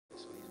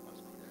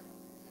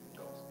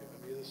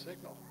the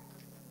signal.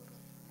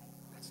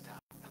 It's down.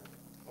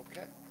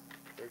 Okay,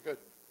 very good.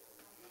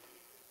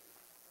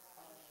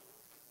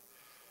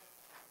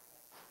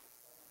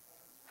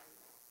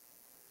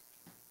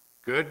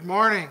 Good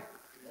morning.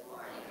 Good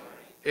morning.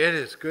 It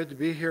is good to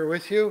be here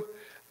with you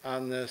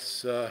on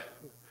this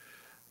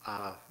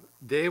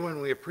day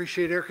when we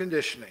appreciate air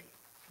conditioning.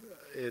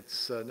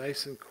 It's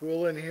nice and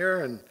cool in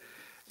here,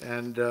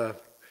 and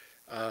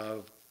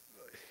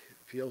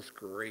feels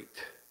great.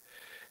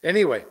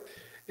 Anyway,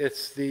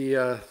 it's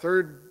the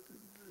third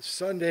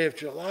Sunday of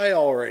July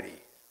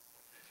already,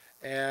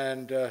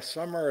 and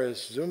summer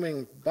is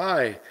zooming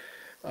by.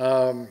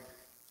 And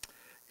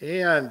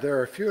there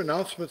are a few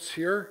announcements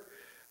here.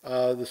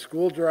 The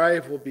school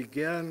drive will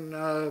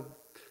begin,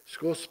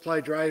 school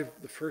supply drive,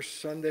 the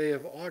first Sunday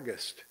of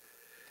August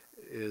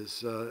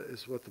is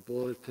what the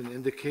bulletin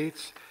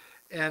indicates.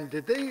 And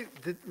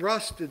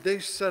Russ, did they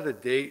set a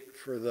date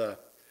for the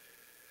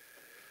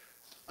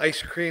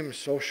ice cream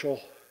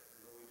social?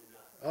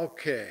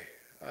 Okay.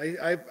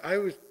 I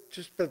was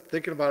just been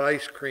thinking about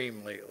ice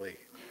cream lately.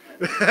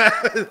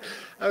 I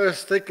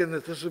was thinking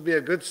that this would be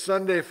a good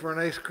Sunday for an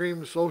ice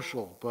cream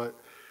social, but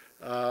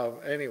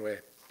anyway,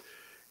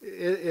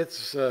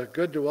 it's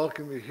good to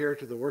welcome you here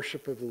to the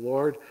worship of the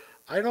Lord.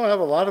 I don't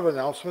have a lot of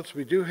announcements.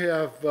 We do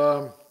have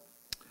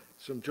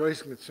some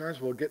joys and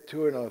concerns we'll get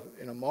to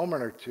in a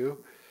moment or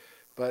two,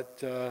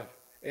 but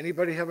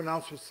anybody have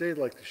announcements they'd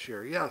like to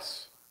share?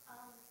 Yes.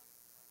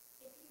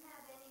 If you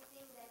have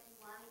anything that you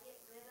want to get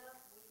rid of,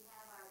 we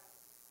have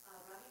our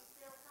rubbish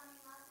sale coming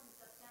up in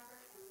September,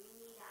 and we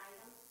need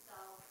items. So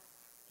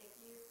if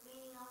you're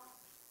cleaning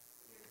up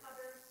your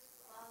cupboards,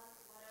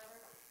 closets, whatever,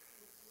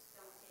 you just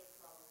don't take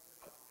clothes.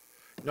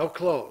 No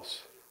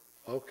clothes.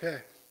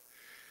 Okay.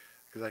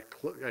 Because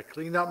I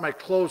cleaned out my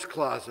clothes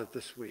closet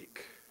this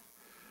week.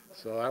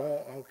 So I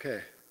won't,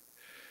 okay.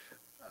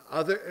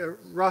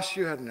 Russ,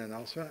 you had an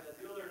announcement?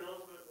 The other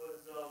announcement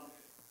was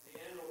the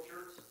annual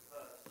church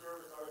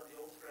service out at the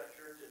Old Spratt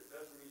Church at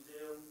Veteran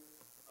Museum.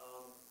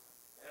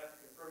 I have to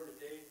confirm the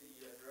date.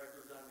 The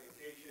director's on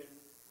vacation.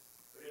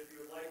 But if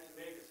you would like to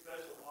make a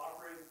special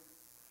offering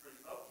for the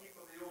upkeep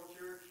of the old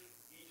church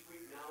each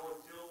week now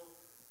until,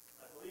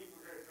 I believe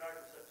we're going to try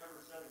for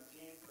September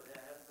 17th, but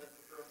that hasn't been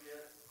confirmed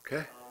yet.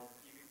 Okay.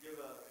 You could give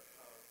a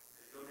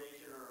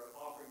donation or an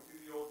offering to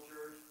the old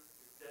church.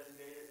 It's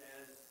designated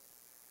as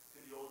to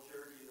the old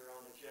church, either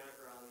on the check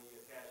or on the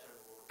cash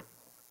envelope.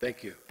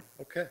 Thank you.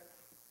 Okay.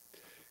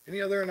 Any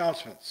other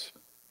announcements?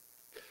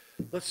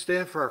 Let's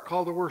stand for our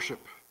call to worship.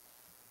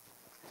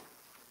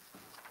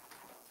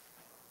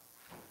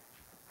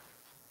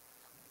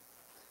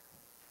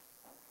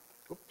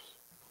 Oops.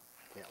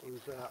 Can't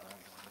lose that.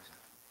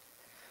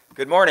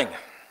 Good morning.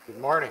 Good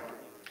morning.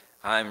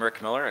 I'm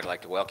Rick Miller. I'd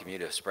like to welcome you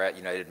to Spratt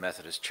United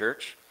Methodist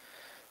Church.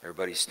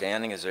 Everybody's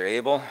standing as they're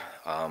able.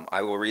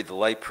 I will read the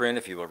light print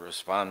if you will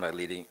respond by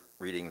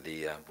reading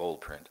the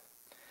bold print.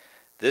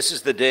 This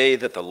is the day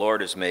that the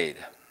Lord has made.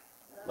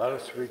 Let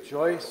us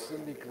rejoice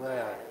and be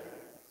glad.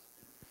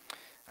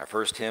 Our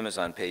first hymn is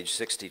on page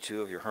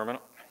 62 of your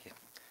hymnal.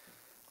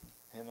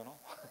 Hymnal?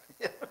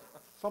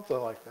 Something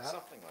like that.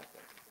 Something like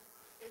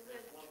that. Is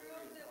it true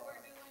that we're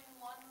doing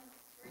 1,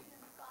 3,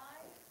 and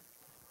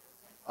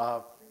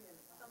 5?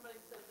 Somebody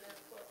said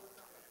that's what was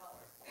on the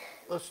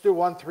PowerPoint. Let's do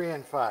 1, 3,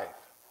 and 5,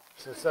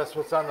 since that's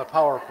what's on the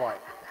PowerPoint.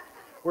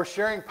 We're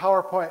sharing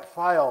PowerPoint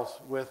files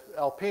with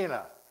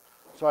Alpina.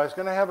 So I was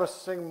going to have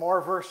us sing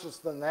more verses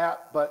than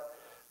that, but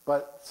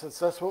since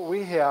that's what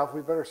we have,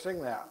 we better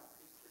sing that.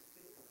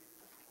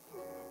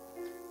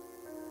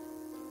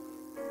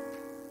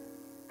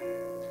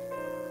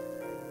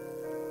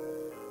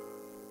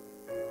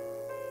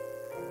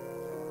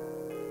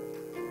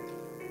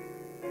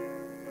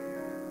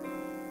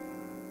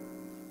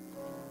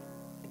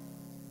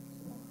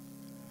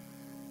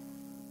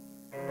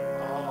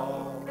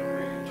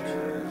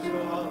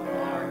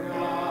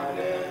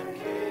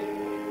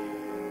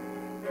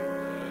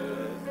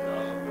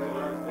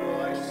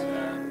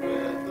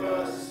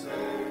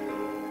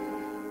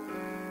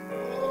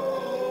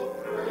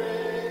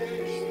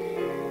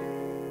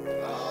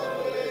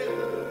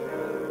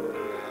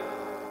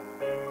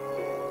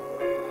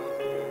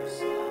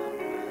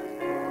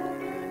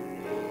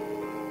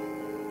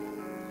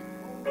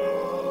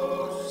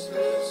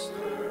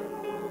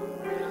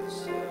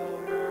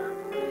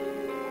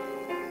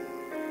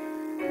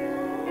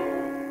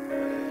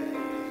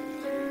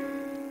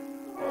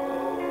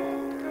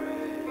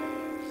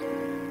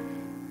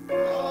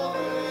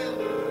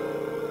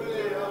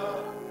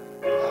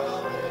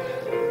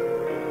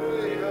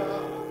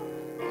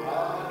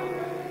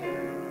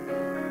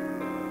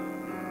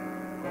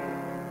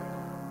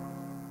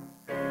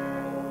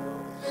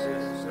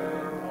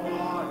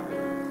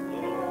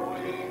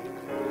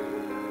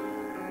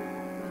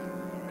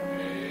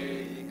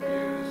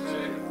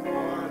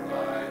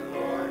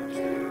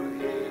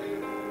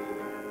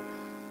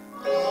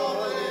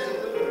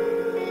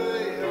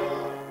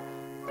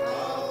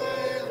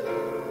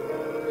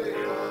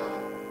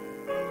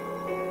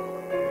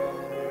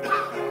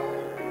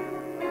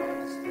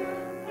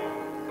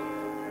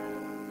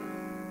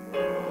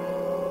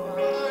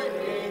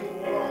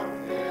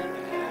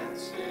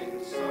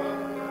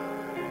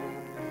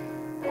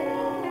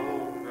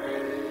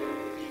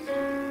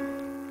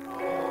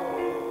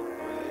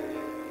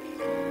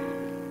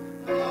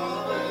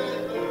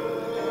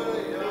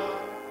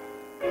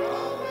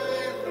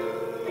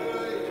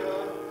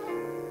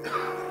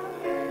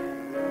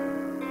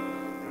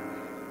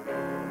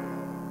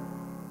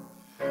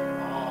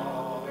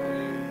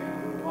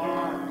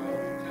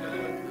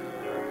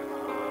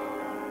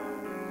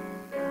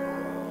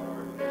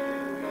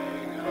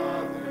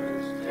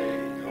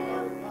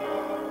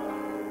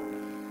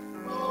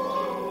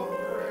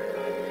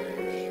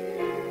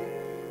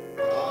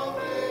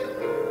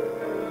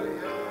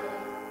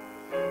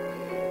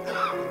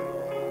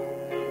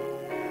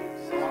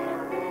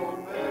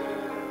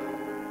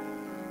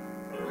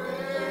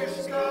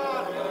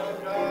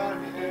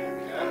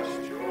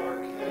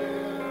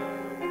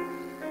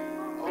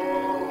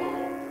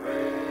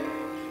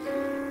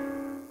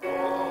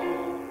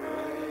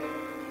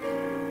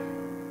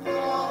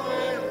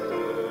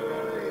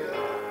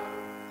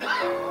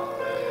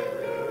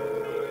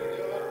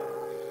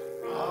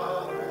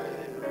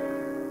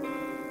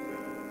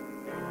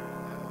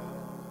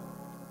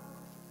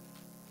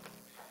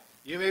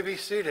 You may be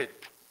seated.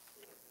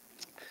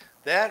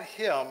 That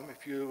hymn,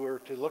 if you were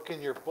to look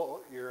in your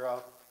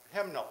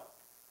hymnal,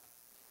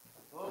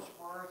 those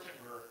words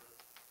were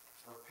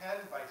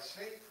penned by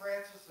St.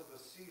 Francis of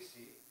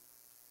Assisi,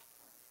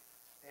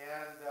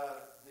 and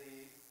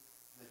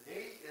the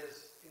date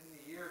is in the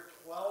year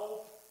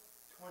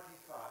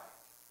 1225.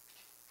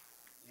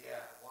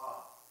 Yeah,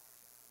 wow.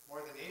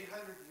 More than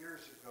 800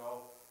 years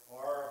ago,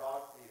 or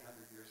about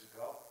 800 years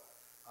ago,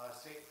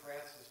 St.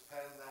 Francis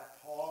penned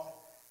that poem,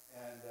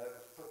 and it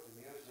was put to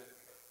music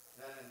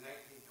then in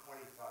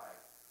 1925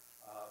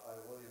 by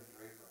William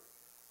Draper.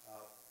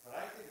 But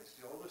I think it's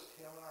the oldest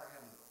hymn in our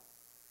hymnal,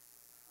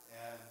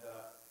 and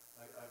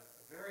a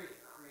very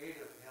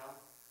creative hymn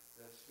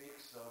that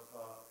speaks of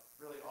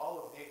really all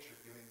of nature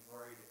giving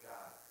glory to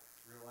God,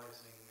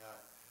 realizing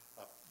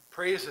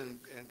praise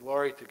and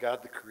glory to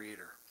God the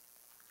Creator.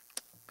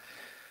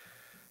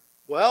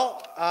 Well,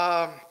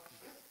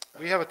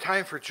 we have a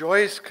time for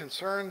joys,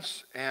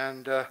 concerns,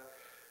 and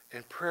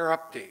prayer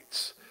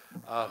updates.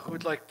 Who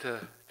would like to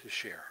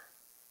share?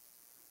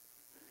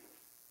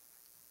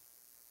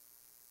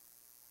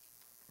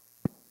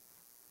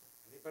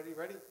 Anybody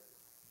ready?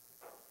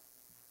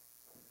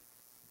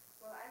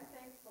 Well, I'm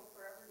thankful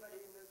for everybody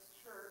in this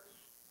church.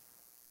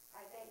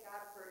 I thank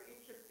God for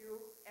each of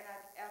you, and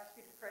I'd ask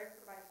you to pray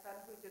for my son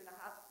who's in the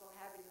hospital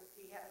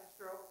he had a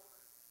stroke.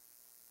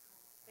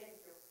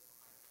 Thank you.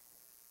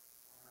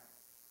 All right.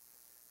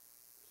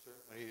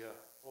 Certainly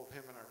hold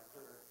him in our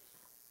prayers.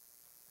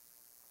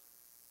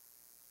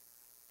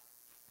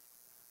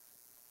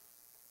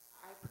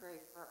 I pray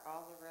for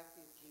all the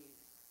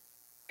refugees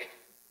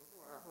who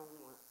are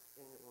homeless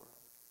in the world.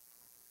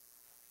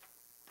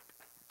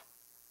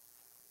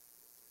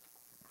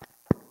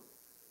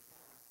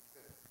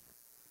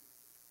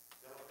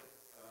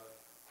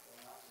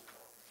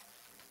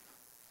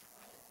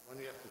 One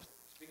you have to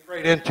speak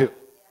right into.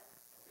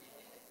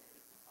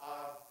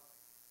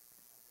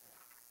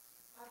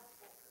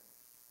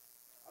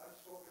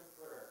 Unspoken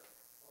prayer.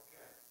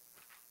 Okay.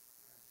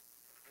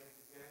 Thank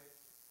you, Kay.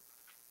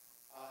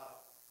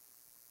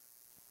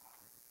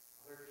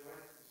 Other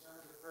joint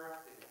concerns or prayer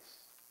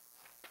updates?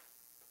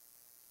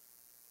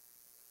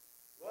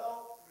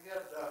 Well, we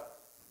had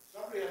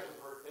somebody has a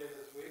birthday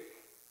this week.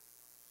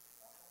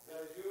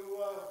 Is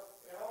you,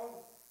 Alan?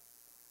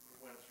 We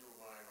went through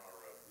mine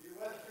already. You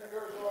went through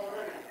yours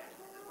already.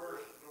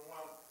 First, the one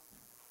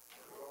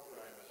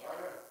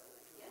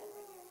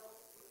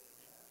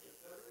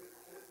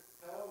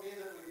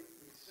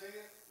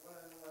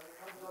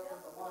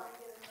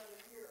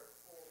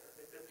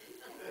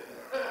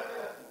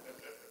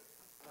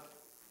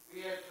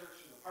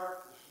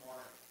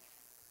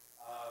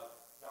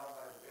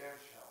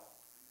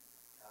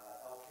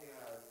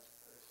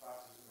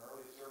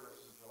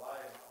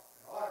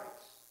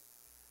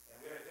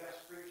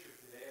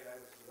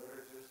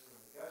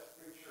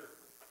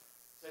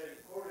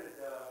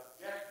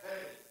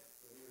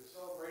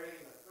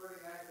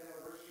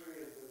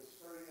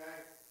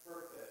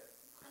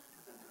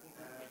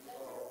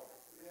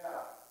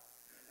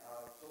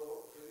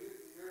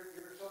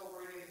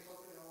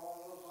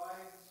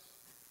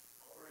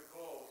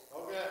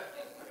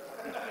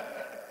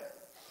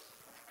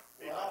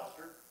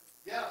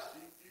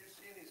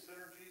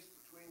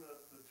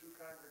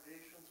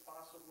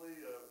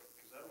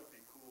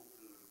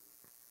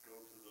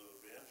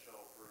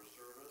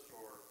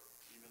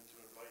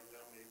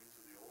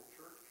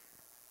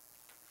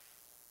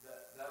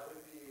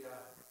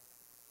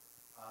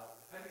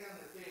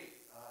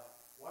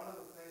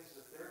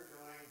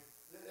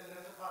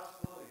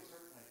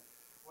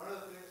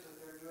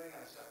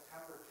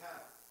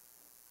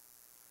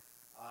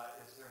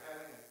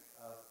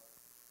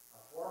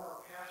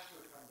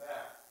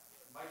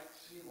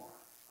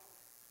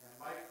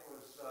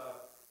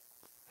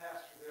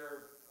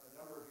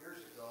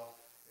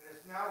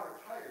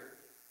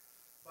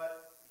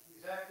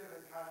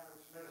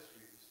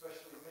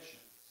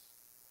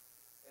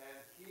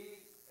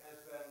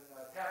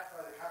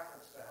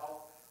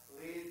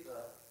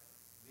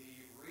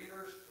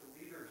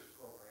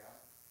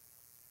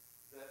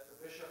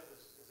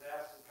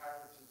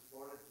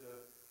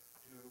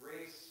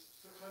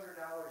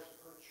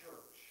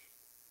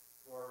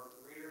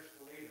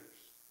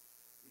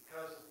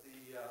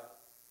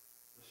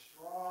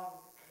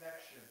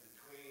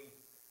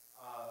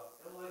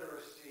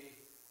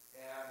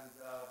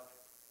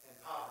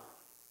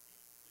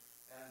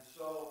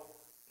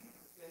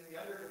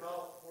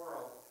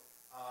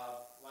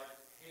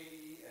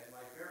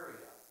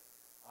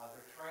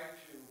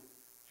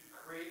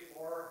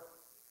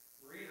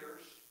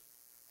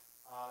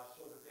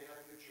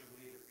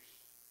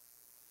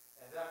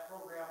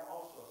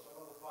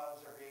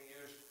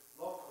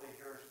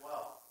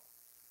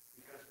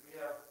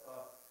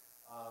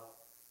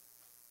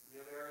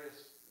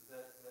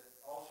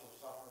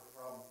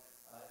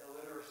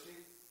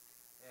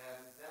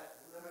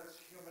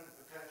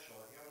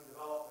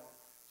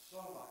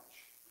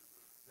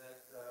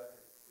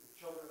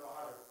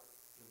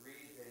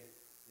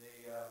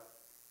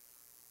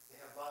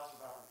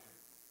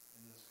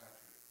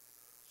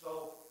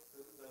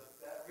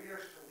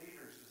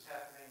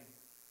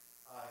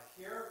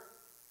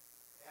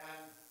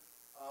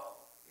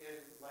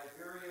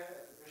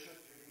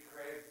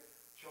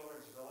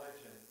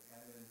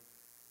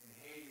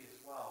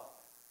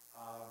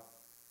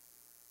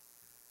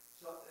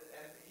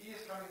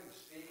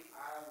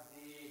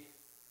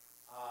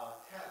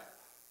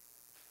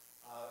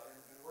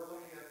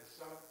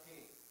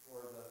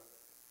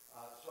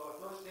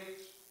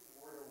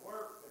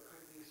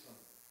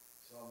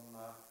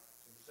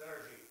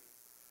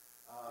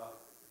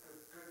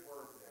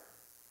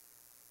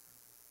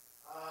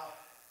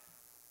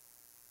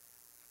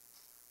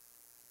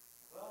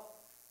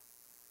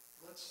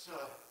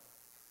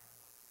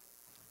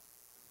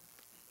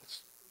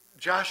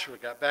Joshua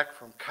got back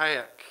from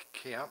kayak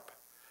camp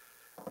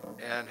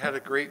and had a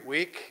great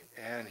week,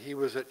 and he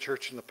was at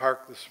church in the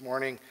park this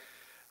morning.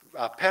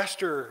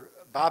 Pastor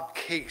Bob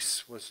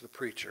Case was the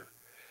preacher,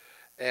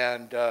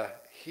 and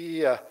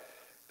he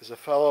is a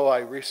fellow I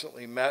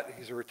recently met.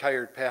 He's a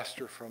retired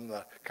pastor from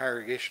the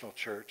Congregational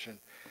Church, and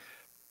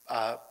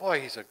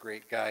boy, he's a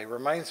great guy.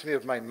 Reminds me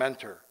of my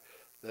mentor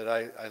that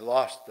I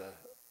lost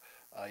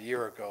a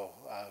year ago,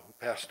 who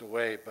passed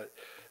away, but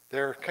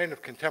they're kind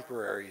of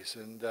contemporaries,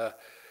 and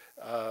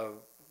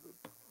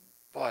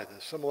boy, the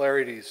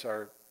similarities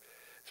are,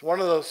 it's one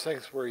of those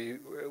things where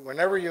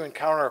whenever you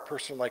encounter a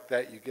person like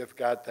that, you give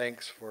God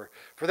thanks for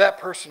that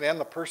person and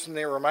the person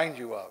they remind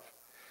you of.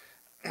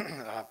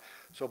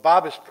 So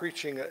Bob is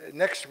preaching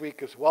next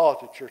week as well at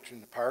the church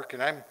in the park,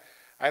 and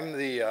I'm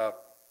the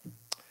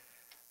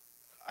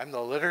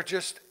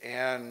liturgist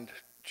and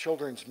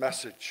children's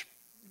message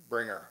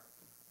bringer.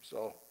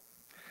 So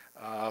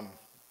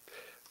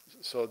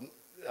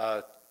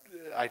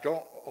I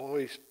don't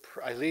always,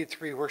 I lead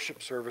 3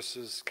 worship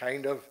services,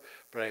 kind of,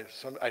 but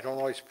I don't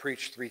always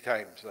preach 3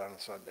 times on a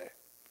Sunday.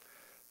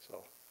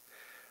 So,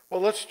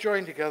 well, let's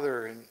join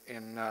together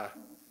in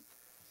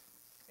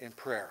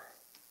prayer.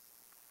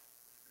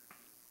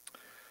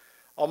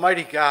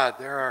 Almighty God,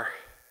 there are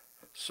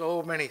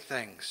so many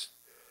things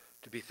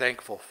to be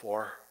thankful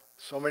for,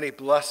 so many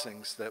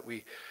blessings that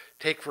we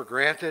take for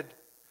granted,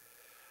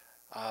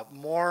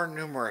 more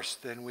numerous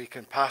than we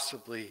can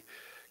possibly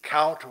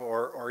count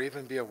or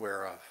even be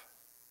aware of.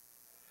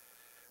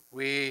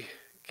 We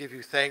give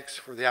you thanks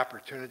for the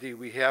opportunity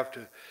we have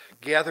to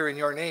gather in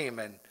your name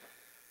and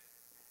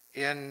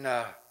in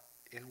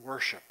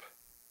worship,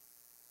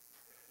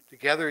 to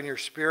gather in your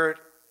spirit,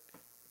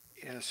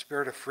 in a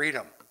spirit of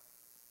freedom.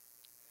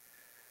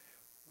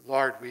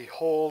 Lord, we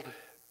hold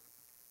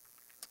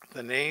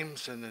the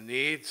names and the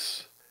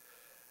needs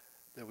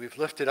that we've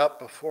lifted up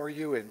before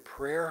you in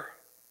prayer,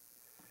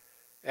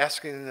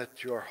 asking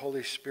that your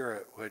Holy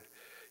Spirit would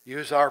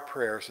use our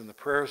prayers and the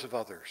prayers of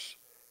others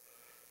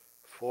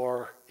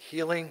for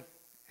healing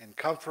and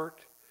comfort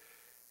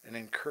and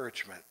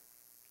encouragement.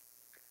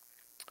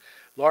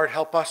 Lord,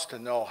 help us to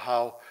know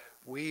how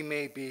we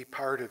may be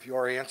part of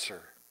your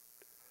answer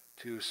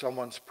to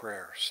someone's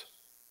prayers.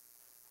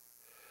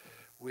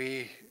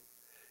 We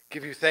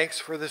give you thanks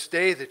for this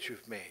day that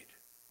you've made,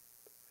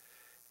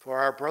 for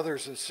our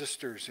brothers and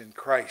sisters in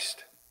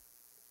Christ,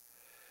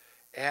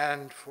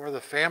 and for the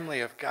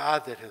family of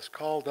God that has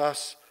called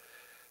us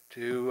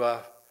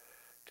to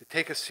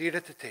take a seat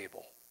at the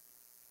table.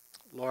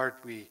 Lord,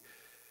 we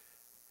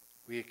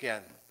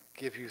again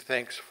give you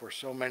thanks for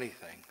so many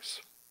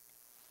things,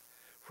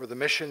 for the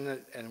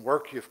mission and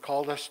work you've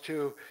called us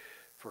to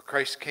for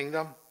Christ's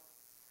kingdom.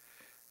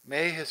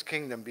 May his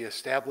kingdom be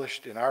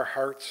established in our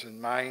hearts and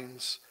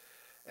minds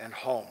and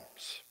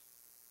homes.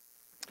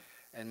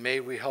 And may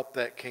we help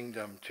that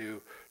kingdom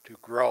to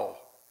grow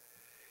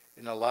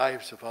in the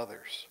lives of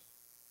others.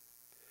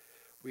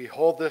 We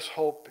hold this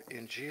hope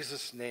in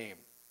Jesus' name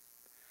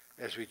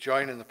as we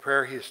join in the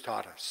prayer he has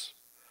taught us.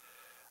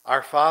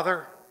 Our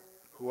Father,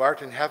 who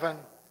art in heaven,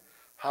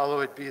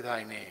 hallowed be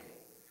thy name.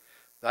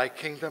 Thy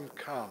kingdom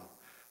come,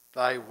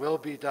 thy will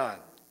be done,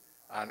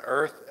 on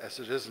earth as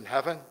it is in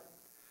heaven.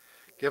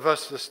 Give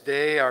us this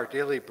day our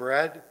daily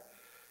bread,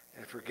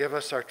 and forgive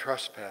us our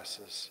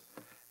trespasses,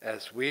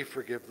 as we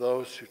forgive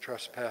those who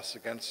trespass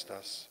against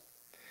us.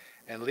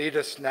 And lead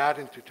us not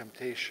into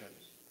temptation,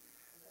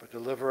 but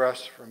deliver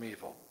us from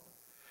evil.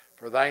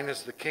 For thine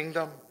is the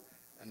kingdom,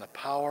 and the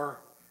power,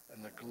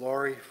 and the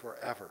glory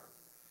forever.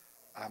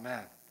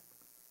 Amen.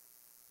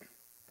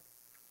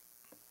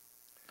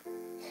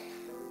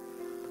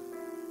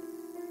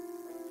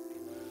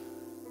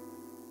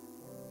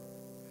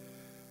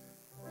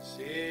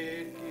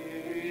 Seek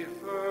ye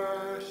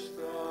first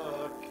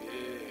the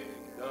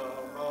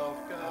kingdom of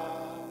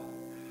God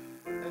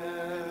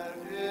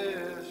and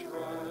his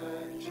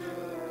righteousness,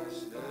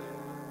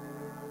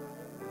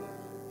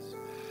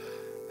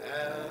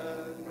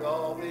 and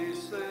all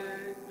these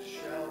things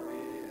shall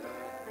be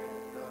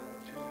added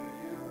unto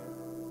you.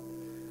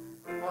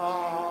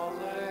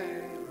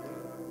 Hallelujah,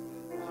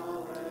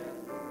 hallelujah.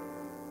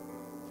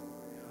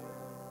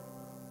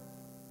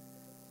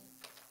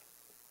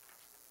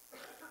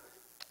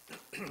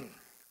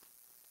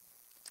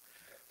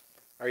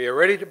 Are you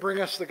ready to bring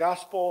us the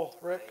gospel,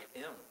 Rick? I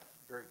am.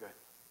 Very good.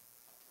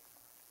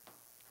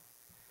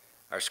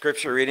 Our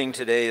scripture reading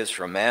today is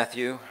from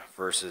Matthew,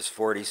 verses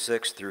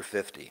 46 through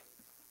 50.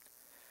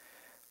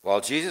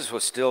 While Jesus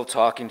was still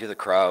talking to the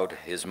crowd,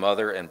 his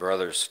mother and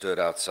brothers stood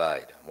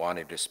outside,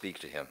 wanting to speak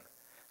to him.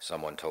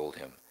 Someone told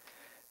him,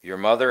 "Your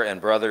mother and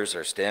brothers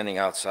are standing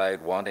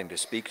outside wanting to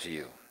speak to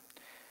you."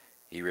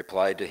 He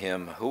replied to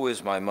him, "Who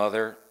is my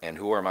mother and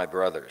who are my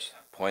brothers?"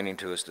 Pointing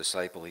to his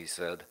disciple, he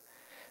said,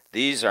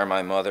 "These are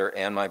my mother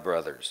and my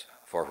brothers,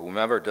 for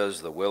whomever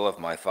does the will of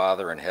my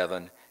Father in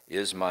heaven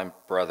is my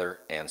brother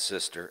and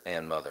sister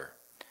and mother."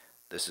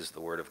 This is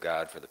the word of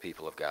God for the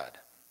people of God.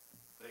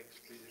 Thanks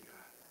be to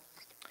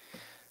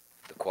God.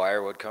 The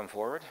choir would come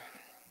forward.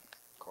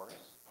 Chorus,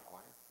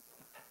 choir.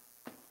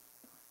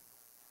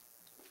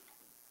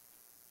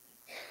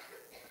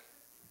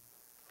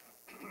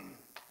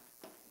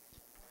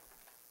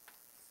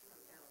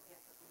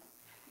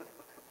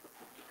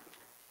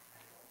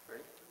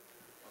 Ready?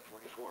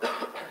 124.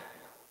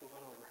 Move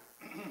on over.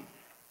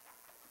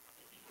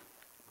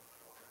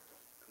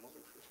 Come over.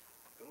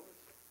 Come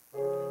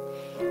over.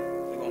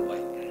 We won't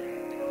wait.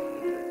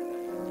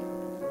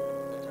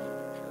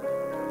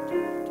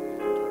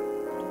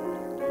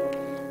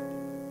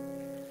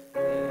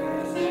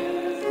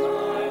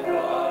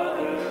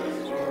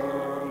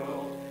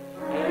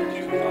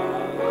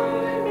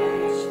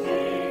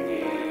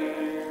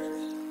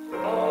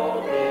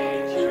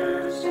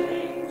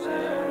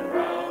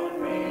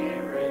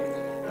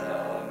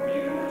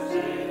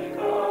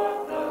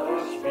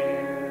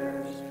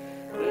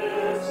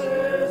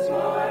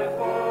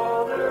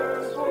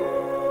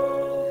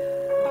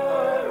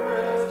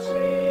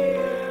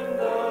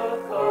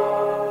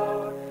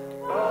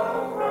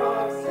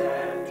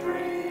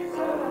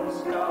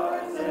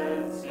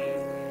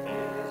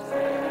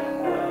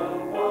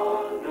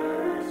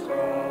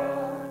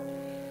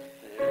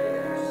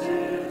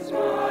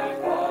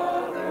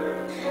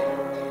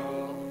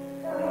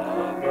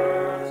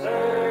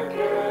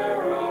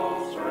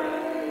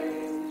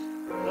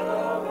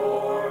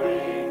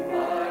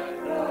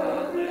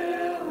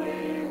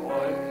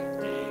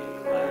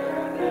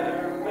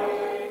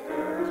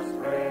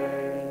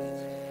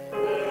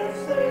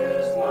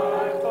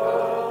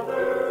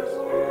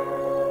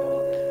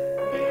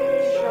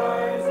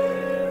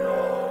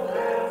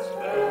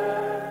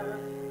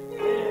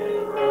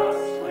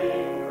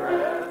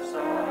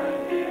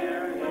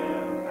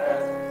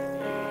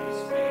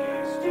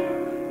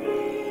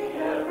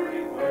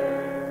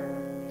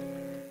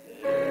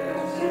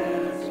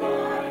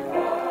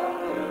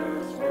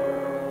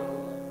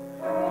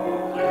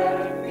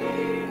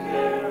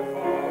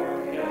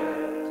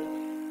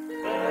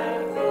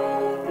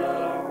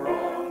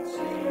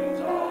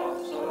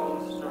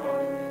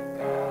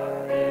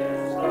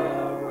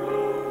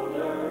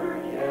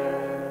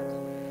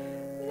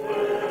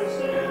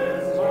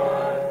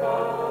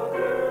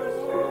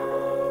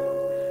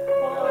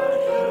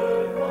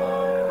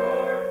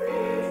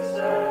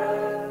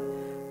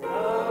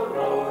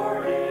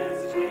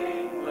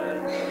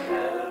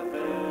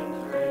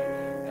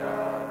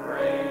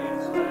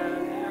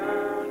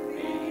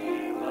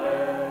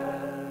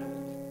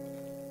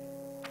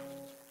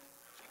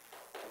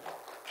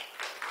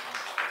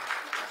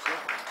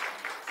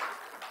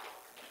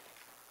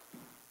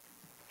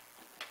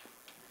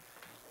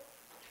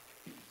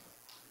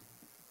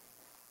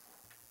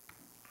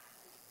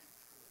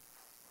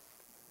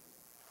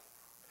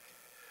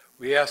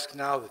 We ask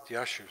now that the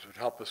ushers would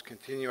help us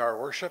continue our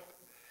worship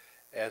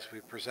as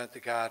we present to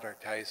God our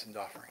tithes and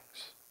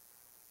offerings.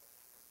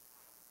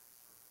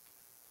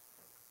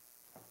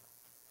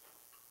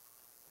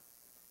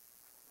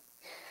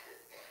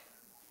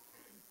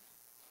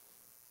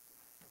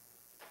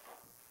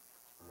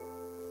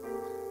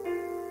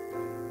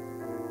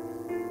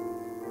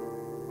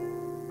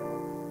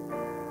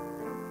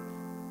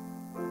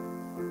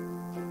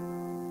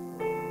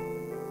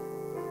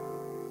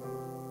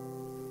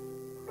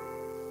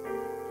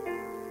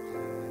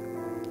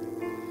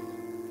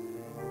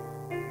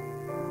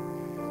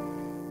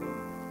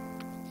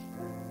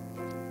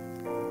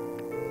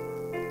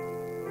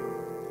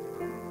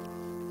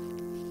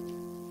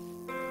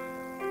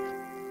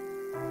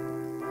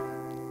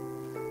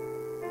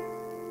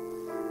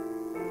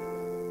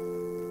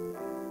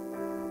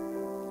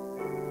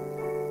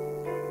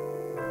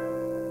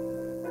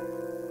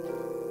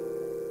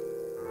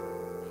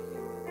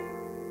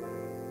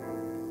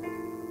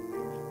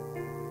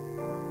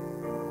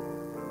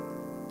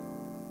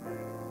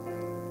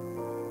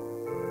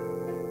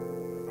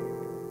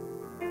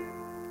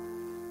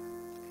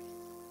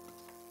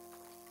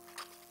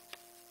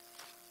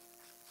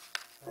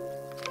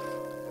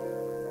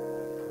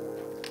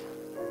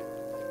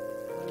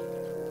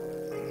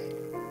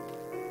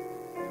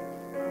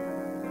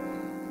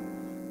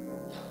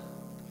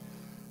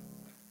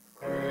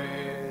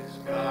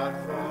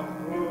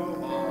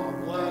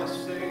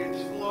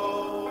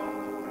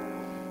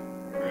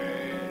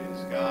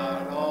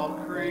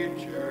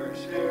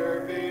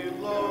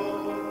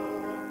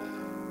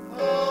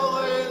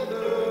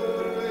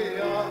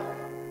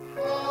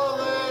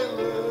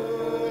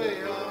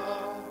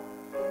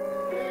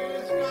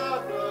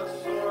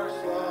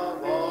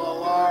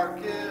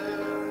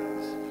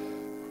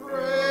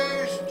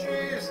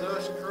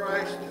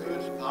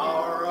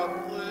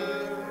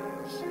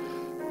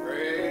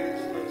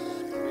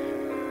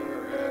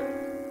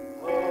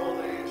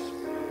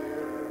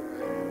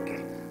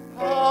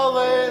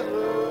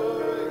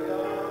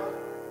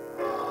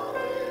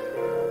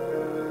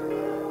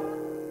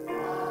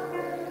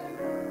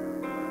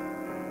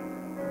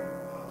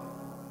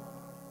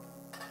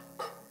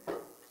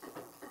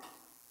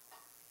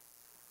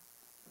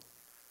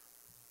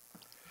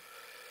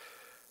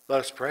 Let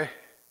us pray.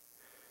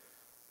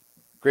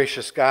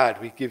 Gracious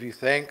God, we give you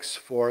thanks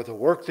for the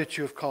work that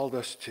you have called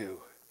us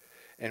to.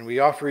 And we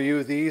offer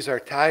you these, our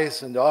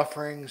tithes and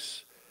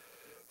offerings,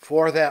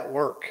 for that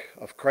work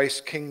of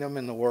Christ's kingdom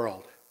in the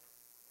world.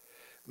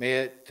 May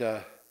it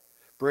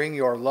bring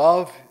your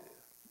love,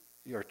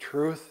 your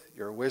truth,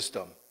 your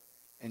wisdom,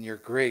 and your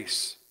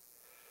grace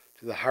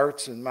to the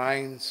hearts and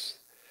minds,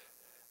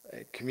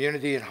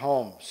 community and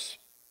homes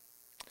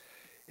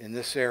in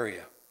this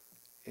area.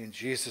 In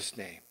Jesus'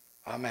 name,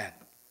 amen.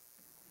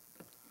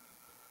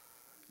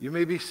 You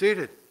may be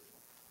seated.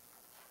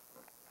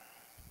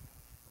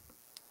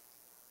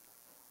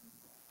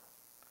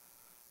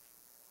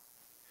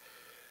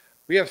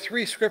 We have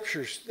 3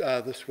 scriptures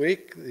this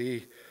week.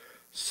 The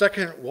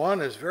second one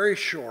is very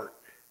short.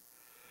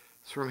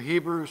 It's from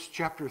Hebrews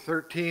chapter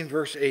 13,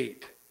 verse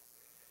 8.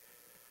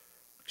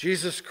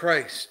 Jesus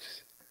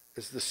Christ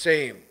is the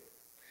same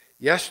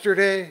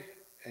yesterday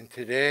and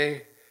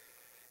today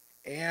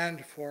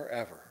and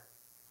forever.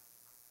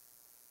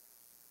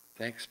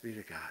 Thanks be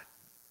to God.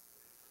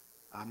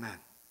 Amen.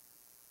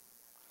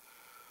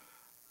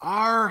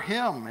 Our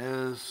hymn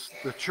is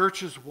the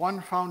church's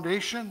one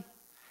foundation,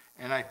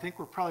 and I think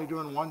we're probably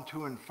doing 1,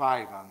 2, and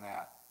 5 on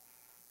that.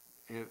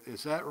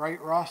 Is that right,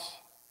 Ross?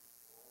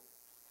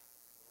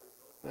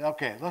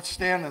 Okay, let's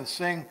stand and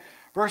sing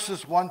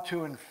verses 1,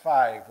 2, and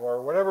 5,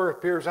 or whatever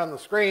appears on the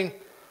screen.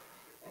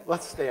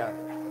 Let's stand.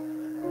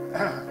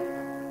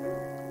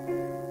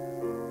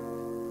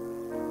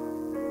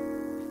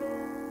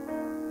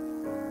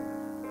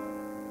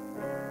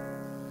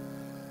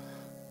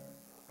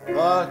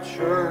 The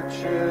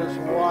church's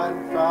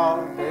one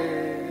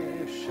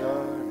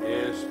foundation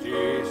is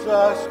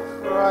Jesus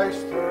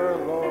Christ her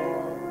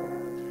Lord.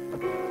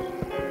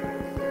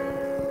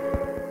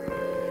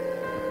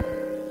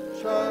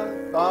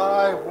 Shed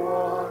by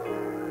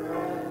water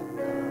and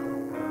the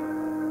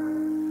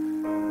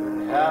word.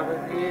 In heaven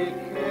he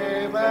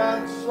came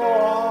and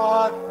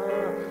sought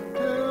her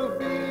to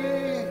be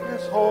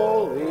his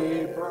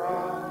holy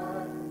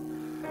bride.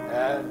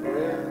 And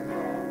with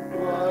the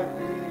blood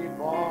he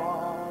bought,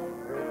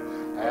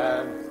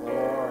 and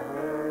for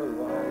her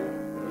life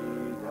he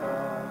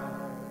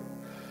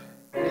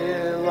died.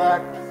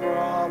 Elect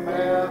from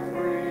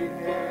every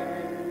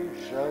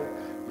nation,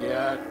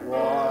 yet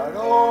one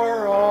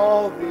o'er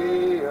all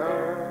the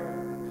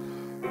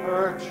earth,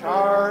 her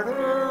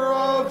charter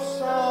of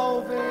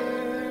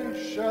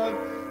salvation,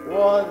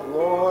 one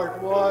Lord,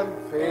 one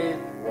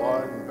faith,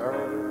 one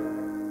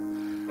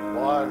birth,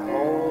 one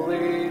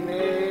holy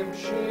name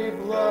she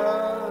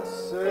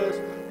blesses,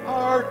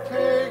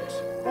 partakes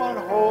one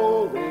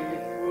holy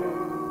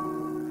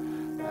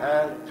food,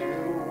 and to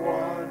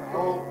one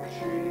hope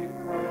she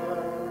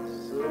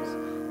presses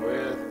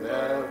with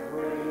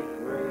every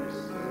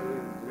grace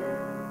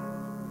due.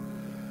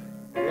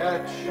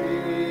 Yet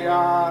she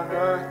on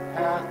earth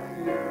hath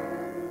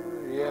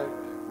union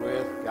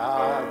with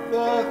God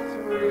the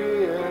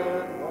three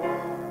in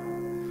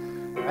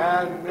one,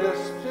 and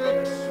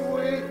mystic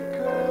sweet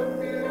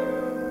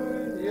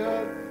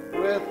communion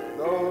with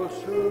those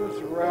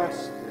whose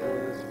rest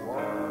is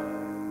won.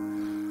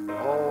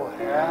 Oh,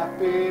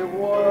 happy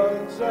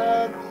ones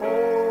and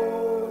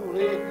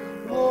holy,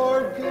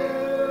 Lord,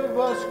 give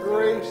us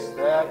grace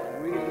that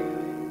we,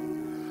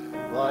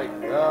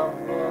 like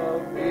them, the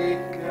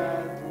meek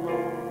and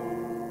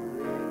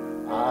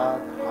lowly, on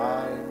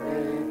high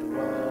may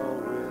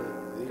dwell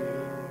with thee.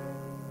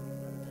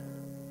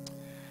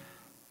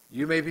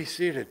 You may be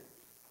seated.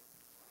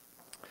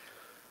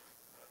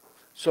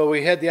 So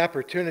we had the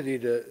opportunity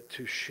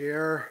to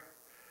share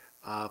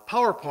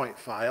PowerPoint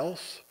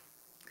files.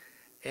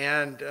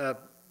 And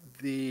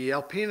the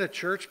Alpena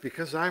Church,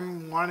 because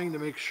I'm wanting to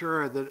make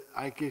sure that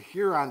I get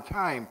here on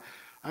time,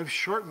 I've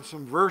shortened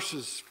some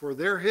verses for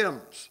their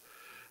hymns.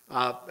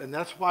 And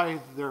that's why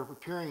they're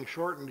appearing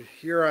shortened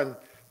here on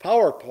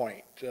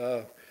PowerPoint.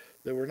 That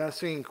we're not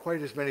seeing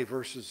quite as many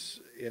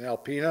verses in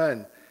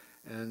Alpena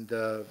and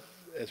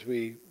as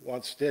we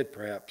once did,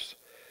 perhaps.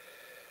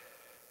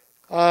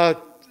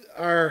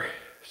 Our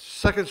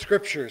second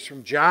scripture is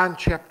from John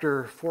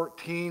chapter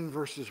 14,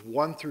 verses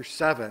 1 through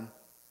 7.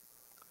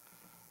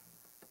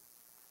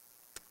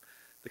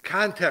 The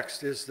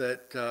context is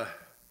that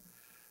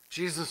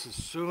Jesus is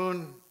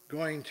soon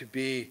going to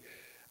be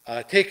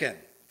taken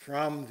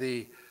from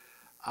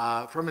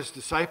his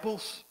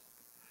disciples.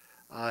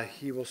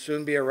 He will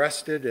soon be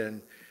arrested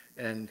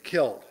and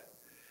killed.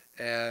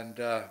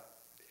 And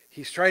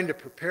he's trying to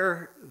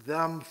prepare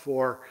them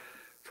for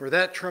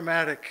that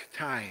traumatic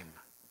time.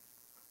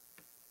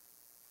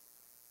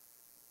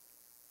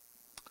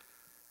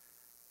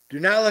 Do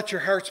not let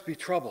your hearts be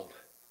troubled.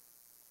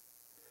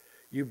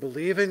 You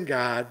believe in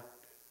God,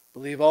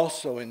 believe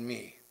also in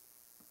me.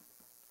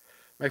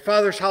 My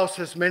Father's house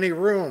has many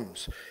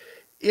rooms.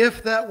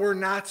 If that were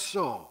not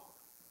so,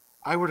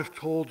 I would have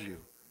told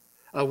you.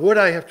 Would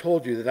I have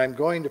told you that I'm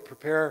going to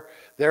prepare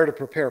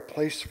a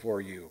place for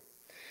you?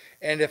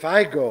 And if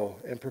I go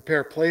and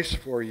prepare a place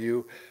for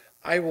you,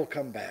 I will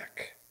come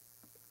back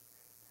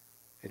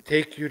and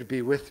take you to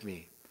be with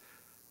me,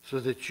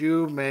 so that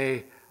you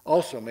may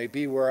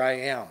be where I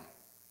am.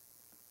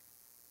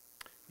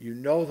 You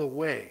know the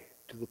way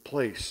to the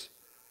place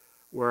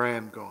where I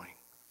am going.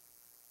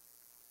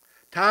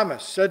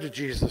 Thomas said to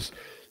Jesus,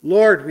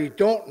 Lord, we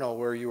don't know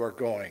where you are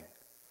going,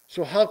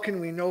 so how can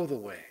we know the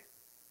way?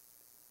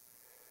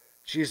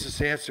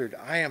 Jesus answered,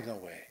 I am the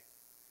way,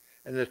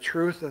 and the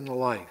truth, and the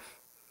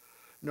life.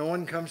 No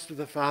one comes to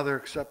the Father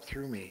except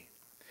through me.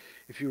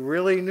 If you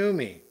really knew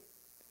me,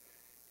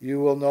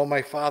 you will know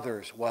my Father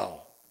as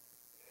well.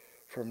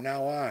 From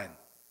now on,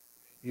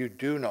 you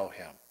do know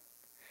him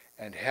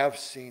and have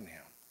seen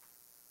him.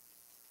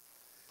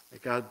 May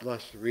God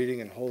bless the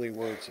reading and holy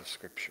words of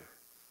Scripture.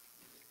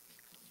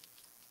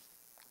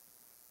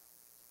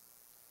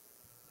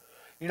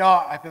 You know,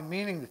 I've been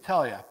meaning to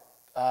tell you,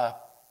 I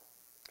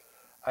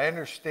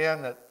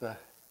understand that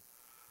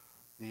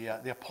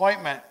the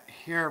appointment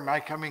here,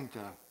 my coming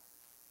to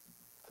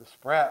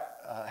Spratt,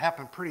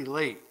 happened pretty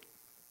late.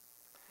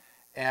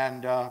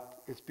 And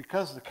it's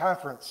because the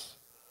conference,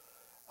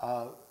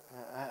 I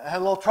had a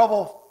little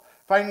trouble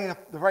finding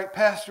the right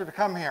pastor to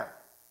come here.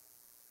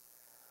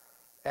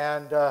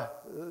 And the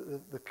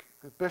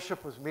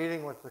bishop was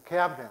meeting with the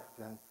cabinet,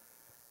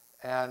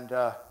 and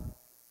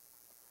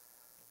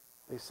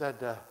they said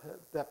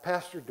that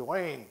Pastor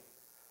Dwayne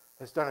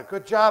has done a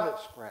good job at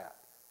Spratt.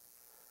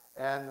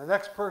 And the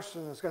next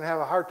person is going to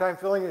have a hard time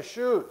filling his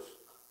shoes.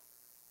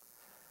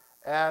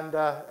 And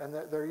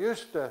they're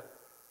used to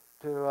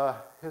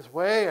his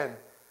way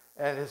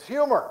and his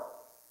humor.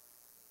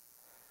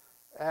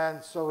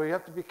 And so we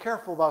have to be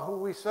careful about who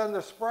we send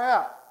to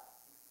Spratt.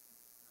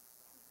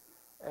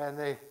 And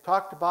they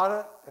talked about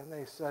it, and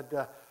they said,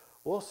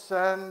 we'll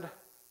send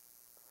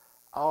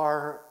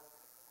our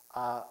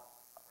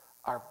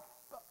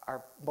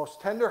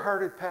most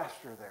tender-hearted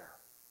pastor there.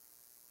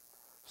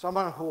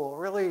 Someone who will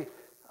really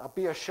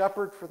be a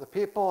shepherd for the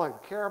people and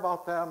care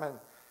about them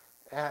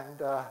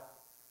and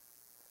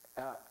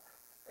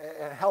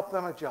help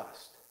them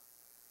adjust.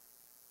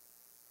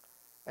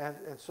 And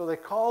so they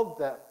called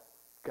that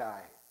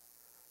guy,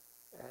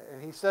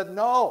 and he said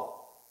no.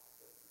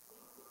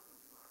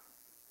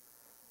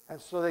 And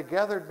so they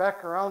gathered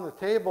back around the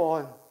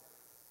table,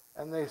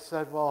 and they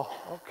said, well,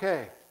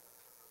 okay,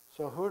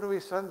 so who do we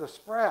send to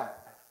Spratt?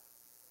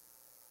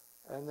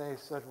 And they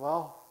said,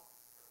 well,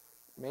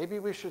 maybe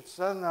we should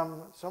send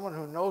them someone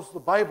who knows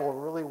the Bible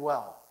really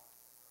well.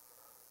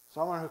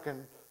 Someone who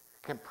can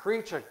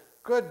preach a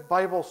good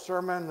Bible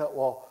sermon that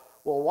will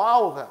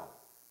wow them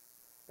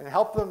and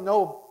help them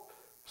know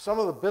some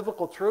of the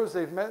biblical truths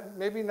they've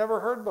maybe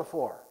never heard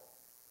before.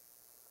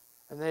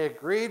 And they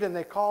agreed, and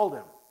they called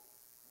him.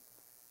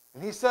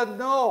 And he said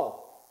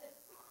no.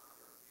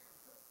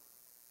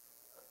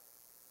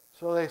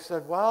 So they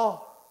said,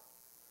 well,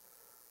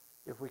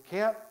 if we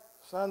can't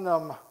send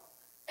them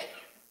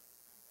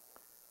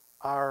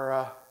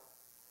our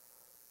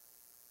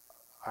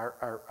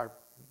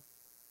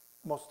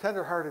most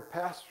tender-hearted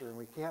pastor, and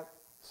we can't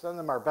send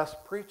them our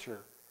best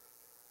preacher,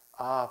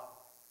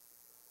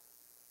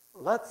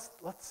 let's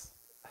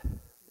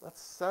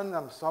send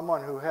them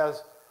someone who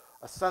has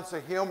a sense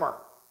of humor,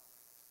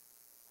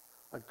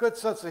 a good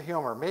sense of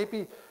humor.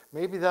 Maybe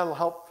that'll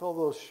help fill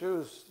those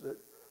shoes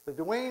that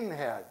Dwayne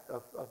had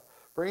of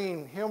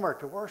bringing humor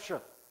to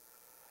worship.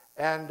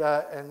 And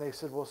they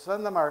said, we'll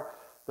send them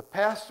the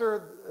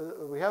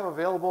pastor we have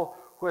available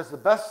who has the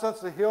best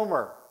sense of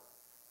humor.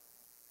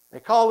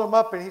 They called him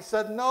up, and he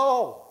said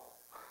no.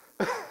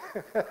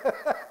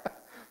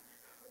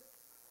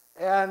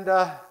 And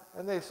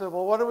they said,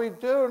 well, what do we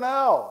do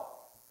now?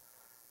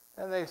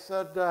 And they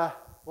said,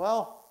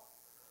 well,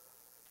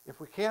 if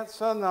we can't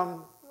send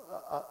them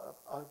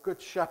a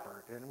good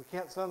shepherd, and we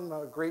can't send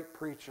them a great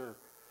preacher,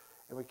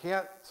 and we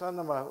can't send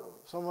them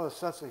someone with a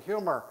sense of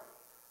humor,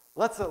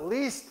 let's at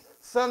least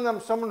send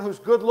them someone who's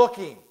good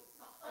looking.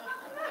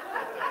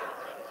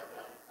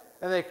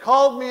 And they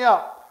called me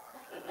up.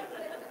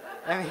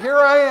 And here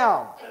I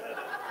am.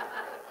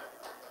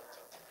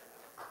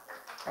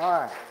 All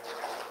right.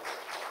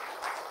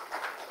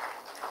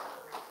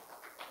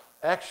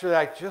 Actually,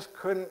 I just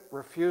couldn't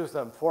refuse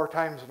them 4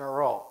 times in a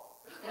row.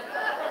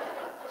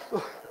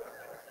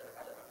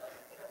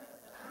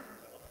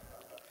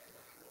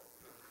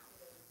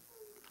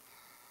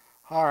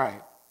 All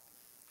right.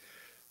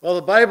 Well,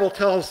 the Bible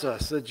tells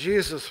us that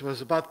Jesus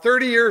was about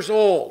 30 years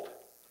old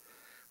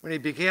when he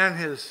began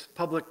his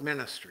public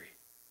ministry.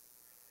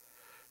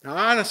 Now,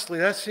 honestly,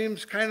 that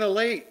seems kind of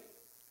late,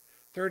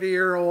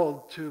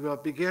 30-year-old to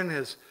begin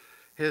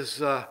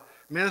his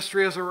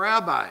ministry as a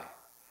rabbi.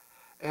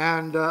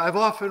 And I've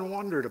often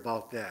wondered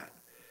about that.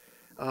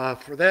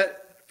 For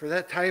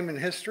that time in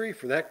history,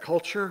 for that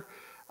culture,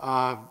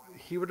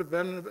 he would have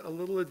been a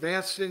little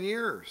advanced in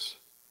years.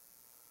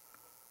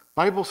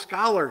 Bible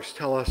scholars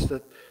tell us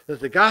that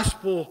the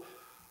gospel,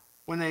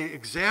 when they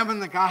examine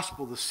the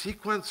gospel, the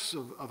sequence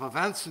of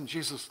events in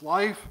Jesus'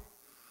 life,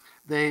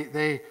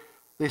 they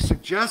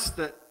suggest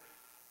that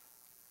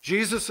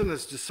Jesus and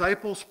his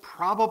disciples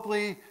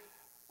probably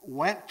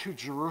went to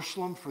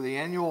Jerusalem for the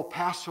annual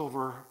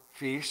Passover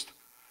feast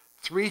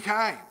 3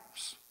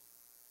 times.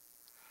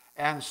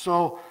 And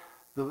so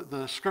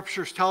The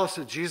scriptures tell us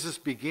that Jesus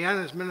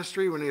began his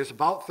ministry when he was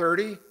about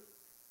 30,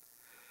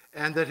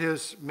 and that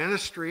his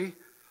ministry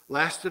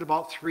lasted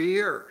about 3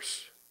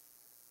 years.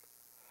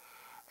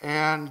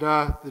 And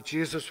that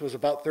Jesus was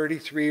about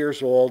 33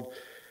 years old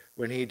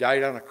when he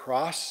died on a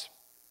cross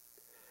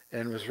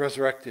and was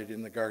resurrected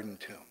in the garden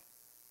tomb.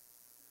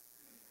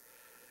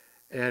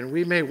 And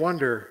we may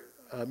wonder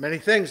many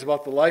things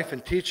about the life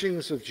and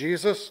teachings of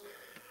Jesus,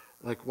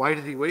 like why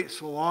did he wait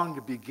so long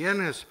to begin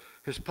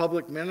his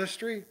public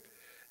ministry?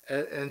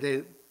 And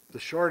the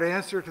short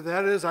answer to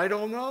that is, I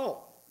don't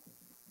know.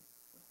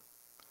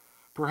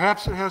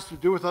 Perhaps it has to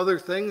do with other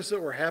things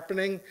that were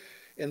happening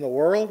in the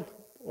world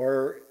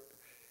or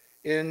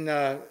in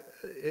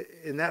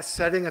that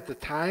setting at the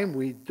time.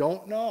 We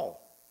don't know.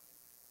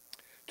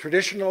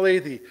 Traditionally,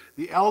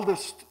 the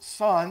eldest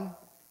son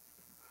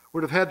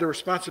would have had the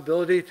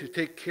responsibility to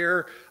take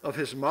care of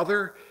his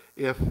mother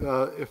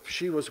if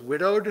she was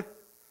widowed.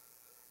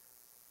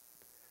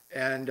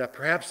 And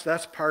perhaps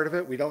that's part of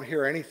it. We don't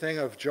hear anything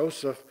of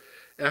Joseph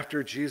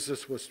after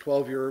Jesus was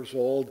 12 years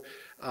old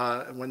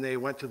when they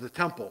went to the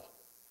temple.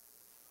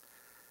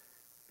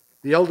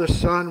 The eldest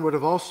son would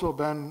have also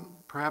been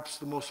perhaps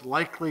the most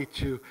likely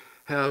to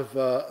have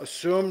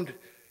assumed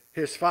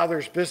his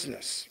father's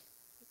business,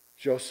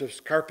 Joseph's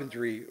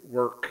carpentry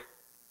work,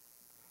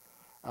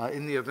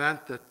 in the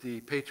event that the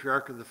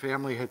patriarch of the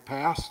family had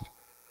passed.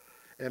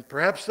 And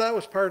perhaps that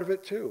was part of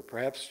it too.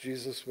 Perhaps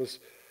Jesus was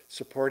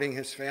supporting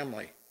his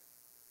family,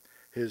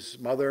 his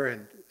mother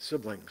and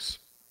siblings.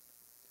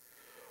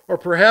 Or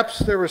perhaps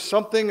there was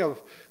something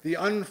of the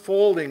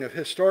unfolding of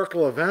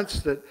historical events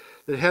that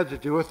had to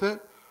do with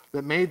it,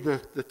 that made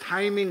the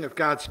timing of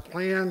God's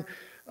plan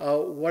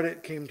what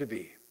it came to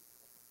be.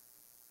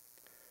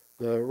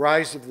 The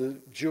rise of the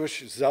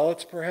Jewish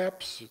zealots,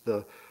 perhaps,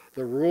 the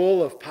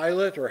rule of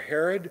Pilate or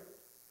Herod,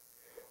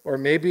 or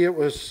maybe it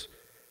was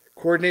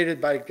coordinated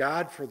by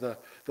God for the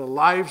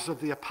lives of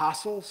the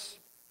apostles.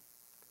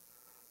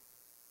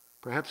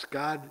 Perhaps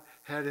God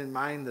had in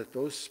mind that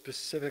those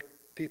specific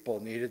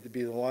people needed to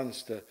be the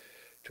ones to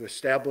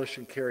establish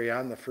and carry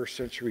on the first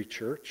century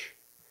church.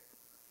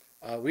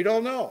 We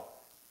don't know.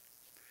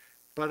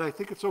 But I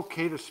think it's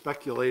okay to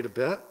speculate a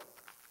bit.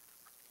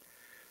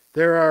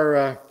 There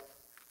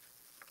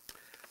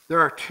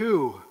are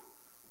two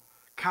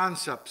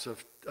concepts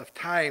of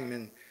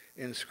time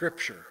in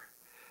Scripture.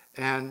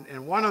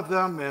 And one of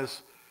them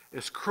is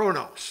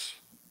chronos.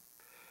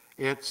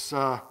 It's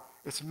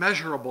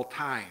measurable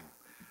time.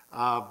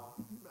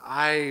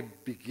 I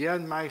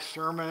began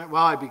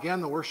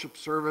the worship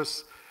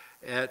service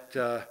at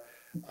 10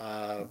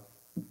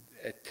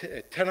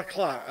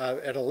 o'clock,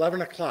 at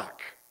 11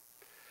 o'clock.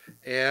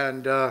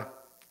 And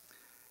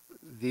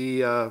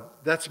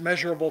that's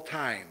measurable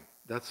time.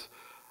 That's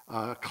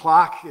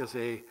clock is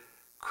a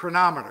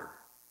chronometer.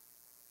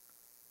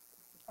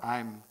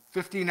 I'm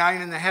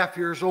 59 and a half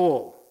years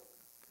old.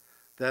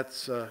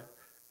 That's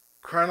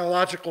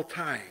chronological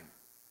time.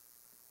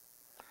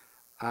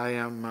 I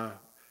am,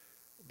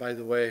 by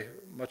the way,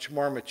 much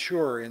more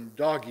mature in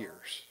dog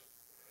years.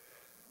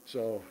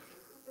 So,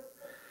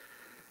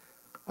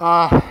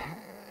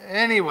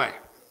 anyway,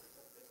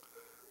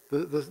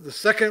 the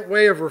second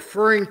way of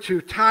referring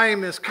to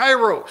time is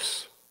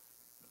kairos.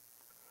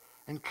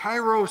 And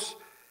kairos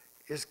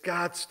is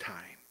God's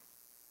time.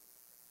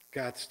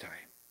 God's time.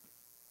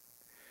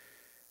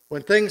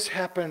 When things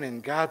happen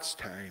in God's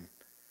time,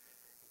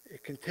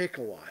 it can take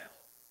a while.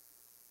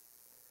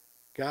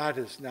 God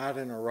is not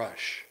in a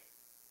rush.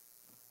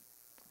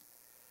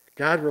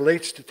 God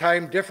relates to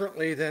time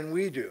differently than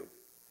we do.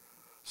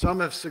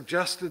 Some have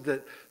suggested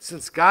that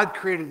since God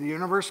created the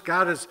universe,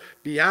 God is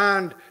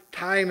beyond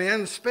time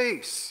and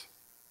space.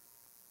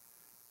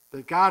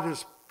 That God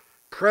is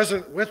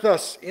present with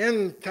us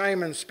in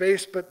time and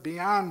space, but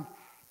beyond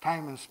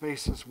time and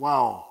space as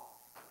well.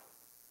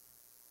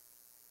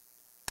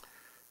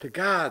 To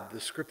God,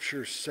 the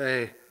scriptures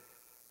say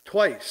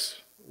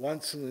twice,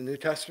 once in the New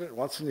Testament,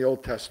 once in the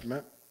Old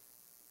Testament,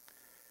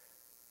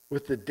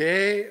 with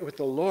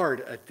the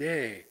Lord, a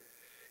day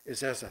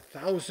is as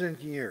 1,000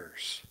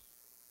 years,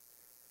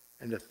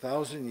 and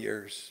 1,000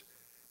 years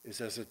is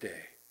as a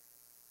day.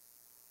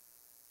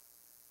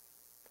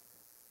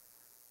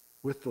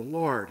 With the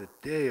Lord, a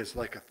day is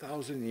like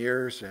 1,000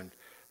 years, and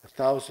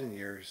 1,000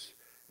 years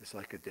is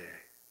like a day.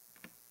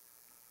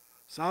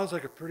 Sounds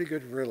like a pretty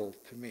good riddle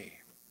to me.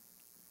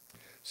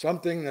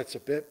 Something that's a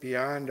bit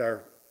beyond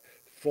our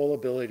full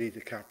ability to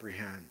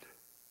comprehend.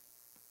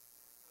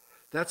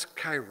 That's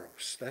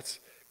kairos. That's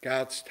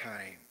God's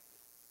time.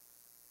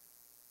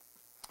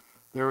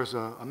 There was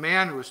a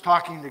man who was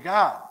talking to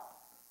God.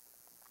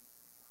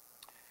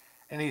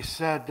 And he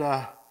said,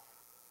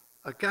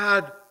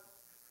 God,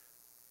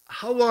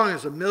 how long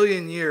is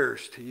 1,000,000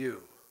 years to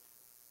you?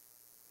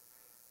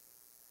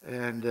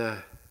 And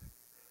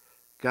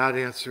God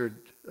answered,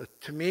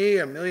 to me,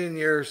 1,000,000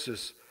 years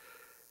is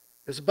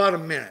about a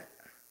minute.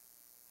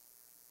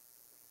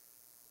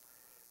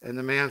 And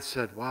the man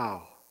said,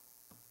 wow.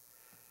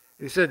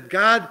 He said,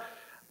 God,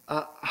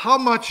 how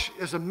much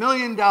is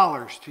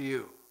 $1,000,000 to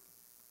you?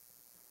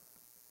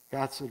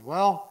 God said,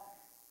 well,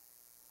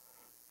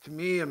 to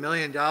me, $1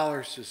 million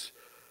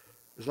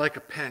is like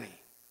a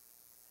penny.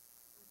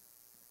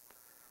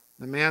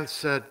 The man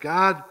said,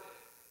 God,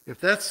 if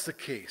that's the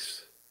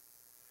case,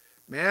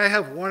 may I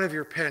have one of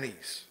your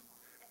pennies?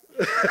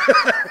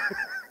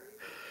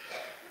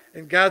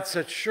 And God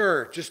said,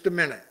 sure, just a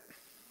minute.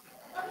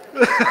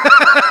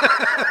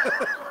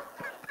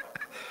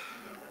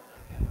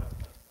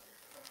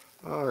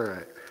 All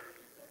right.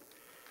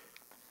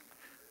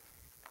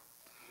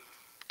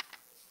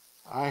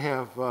 I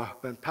have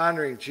been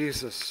pondering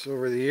Jesus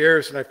over the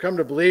years, and I've come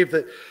to believe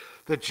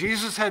that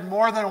Jesus had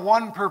more than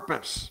one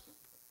purpose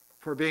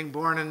for being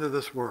born into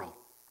this world.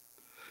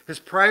 His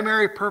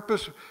primary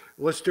purpose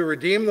was to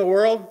redeem the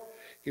world.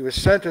 He was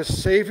sent as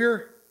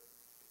Savior.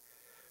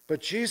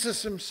 But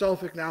Jesus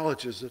himself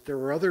acknowledges that there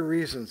were other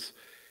reasons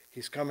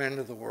he's come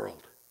into the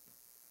world.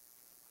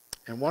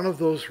 And one of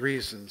those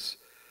reasons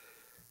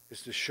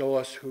is to show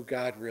us who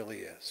God really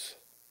is.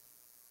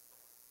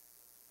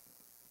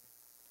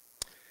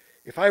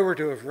 If I were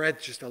to have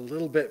read just a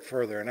little bit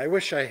further, and I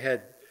wish I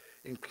had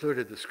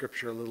included the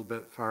scripture a little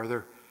bit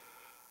farther,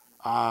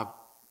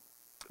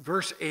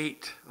 verse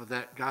 8 of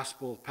that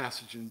gospel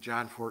passage in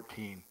John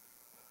 14,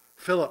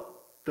 Philip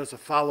does a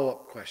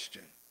follow-up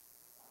question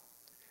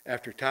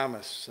after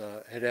Thomas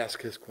had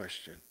asked his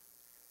question.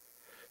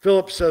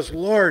 Philip says,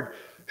 Lord,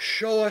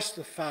 show us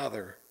the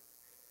Father,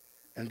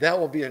 and that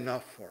will be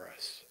enough for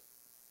us.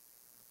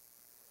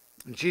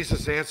 And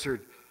Jesus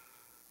answered,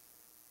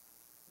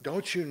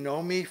 don't you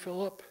know me,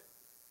 Philip?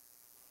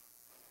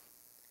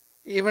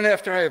 Even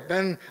after I have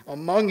been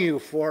among you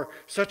for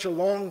such a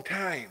long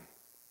time.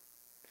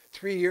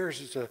 3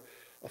 years is a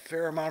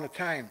fair amount of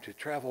time to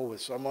travel with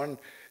someone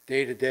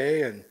day to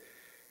day. And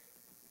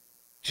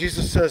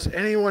Jesus says,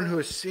 anyone who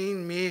has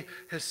seen me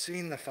has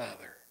seen the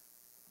Father.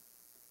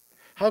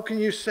 How can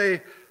you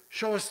say,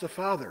 show us the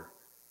Father?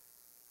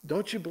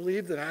 Don't you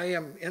believe that I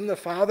am in the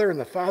Father and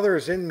the Father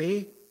is in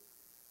me?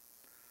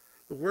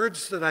 The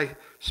words that I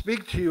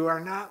speak to you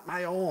are not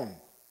my own.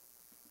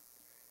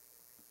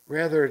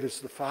 Rather, it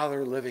is the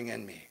Father living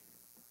in me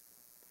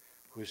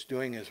who is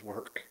doing his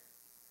work.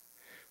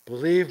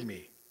 Believe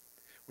me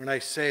when I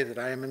say that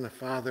I am in the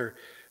Father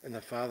and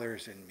the Father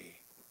is in me,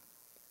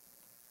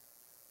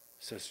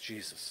 says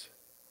Jesus.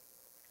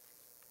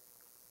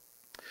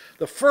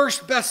 The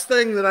first best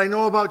thing that I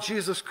know about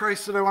Jesus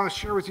Christ that I want to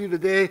share with you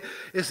today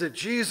is that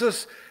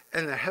Jesus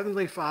and the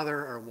Heavenly Father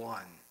are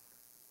one.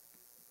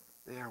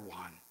 They are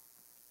one.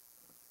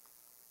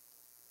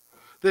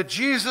 That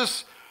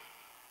Jesus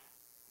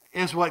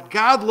is what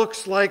God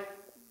looks like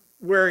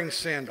wearing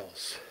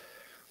sandals.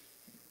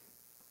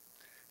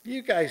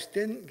 You guys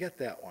didn't get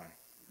that one.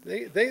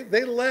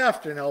 They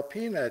laughed in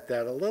Alpena at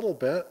that a little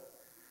bit.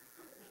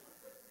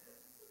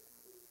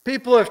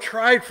 People have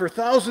tried for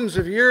thousands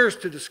of years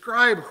to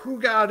describe who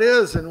God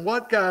is and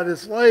what God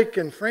is like,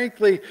 and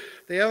frankly,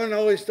 they haven't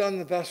always done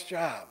the best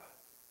job.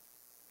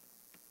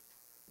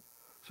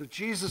 So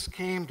Jesus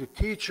came to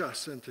teach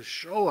us and to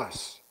show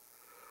us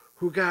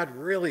who God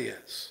really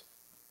is.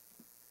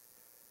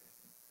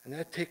 And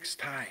that takes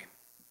time.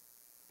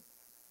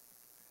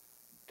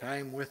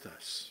 Time with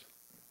us.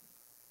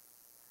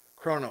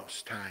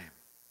 Chronos time.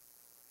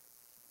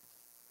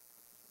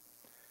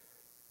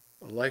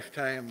 A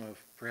lifetime of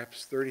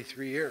perhaps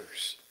 33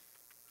 years.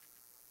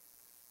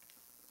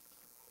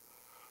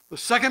 The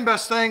second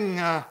best thing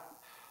that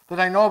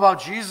I know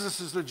about Jesus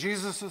is that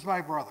Jesus is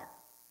my brother.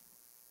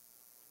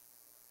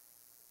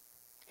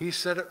 He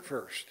said it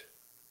first.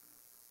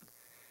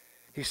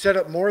 He said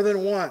it more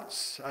than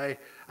once. I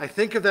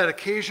think of that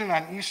occasion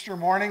on Easter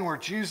morning where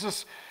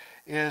Jesus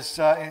is,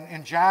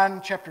 in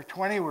John chapter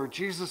 20, where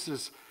Jesus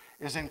is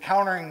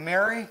encountering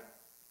Mary.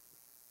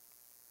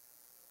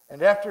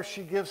 And after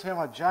she gives him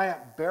a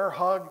giant bear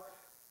hug,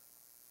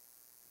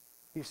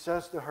 he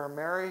says to her,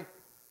 Mary,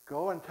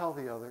 go and tell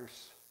the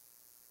others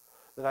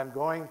that I'm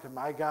going to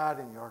my God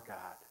and your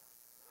God,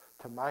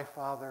 to my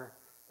Father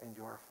and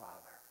your Father.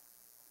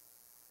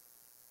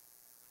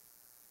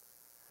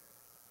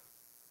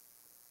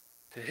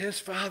 To his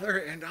Father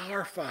and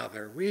our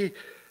Father. We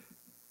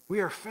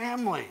are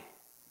family.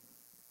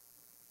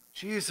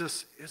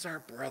 Jesus is our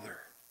brother.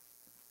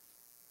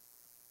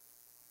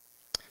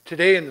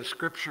 Today in the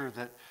scripture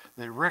that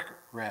Rick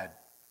read,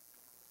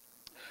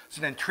 it's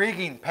an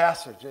intriguing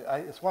passage.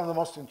 It's one of the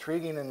most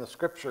intriguing in the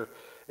scripture.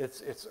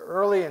 It's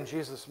early in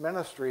Jesus'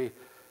 ministry,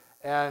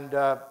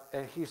 and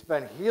he's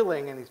been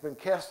healing, and he's been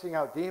casting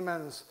out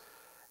demons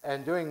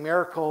and doing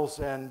miracles,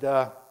 and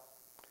there's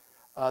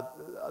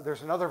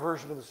another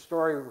version of the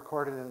story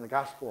recorded in the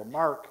Gospel of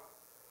Mark.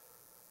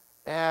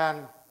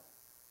 And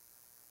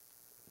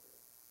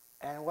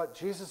what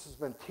Jesus has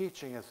been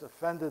teaching has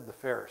offended the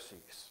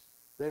Pharisees.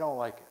 They don't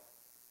like it.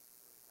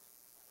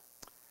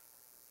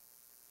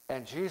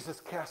 And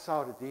Jesus casts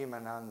out a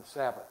demon on the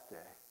Sabbath day.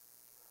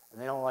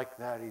 And they don't like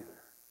that either.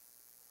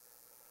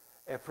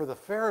 And for the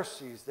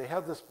Pharisees, they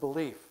have this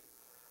belief.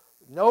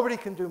 Nobody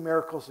can do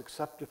miracles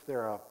except if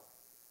they're a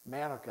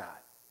man of God.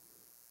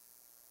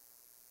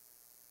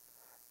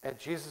 And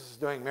Jesus is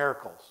doing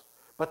miracles.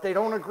 but they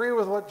don't agree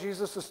with what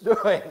Jesus is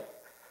doing.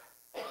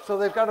 So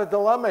they've got a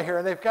dilemma here,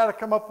 and they've got to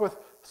come up with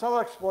some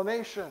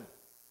explanation.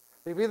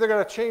 They've either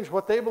got to change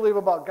what they believe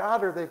about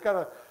God, or they've got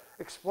to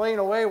explain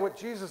away what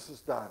Jesus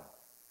has done.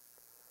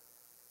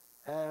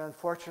 And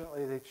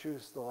unfortunately, they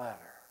choose the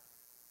latter.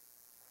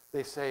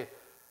 They say,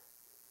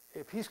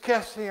 if he's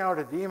casting out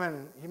a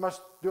demon, he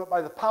must do it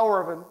by the power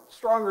of a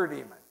stronger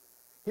demon.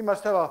 He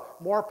must have a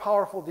more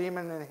powerful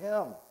demon than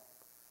him.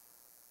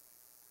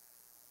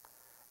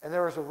 And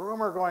there was a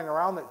rumor going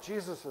around that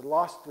Jesus had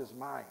lost his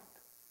mind.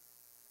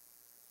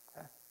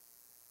 Okay.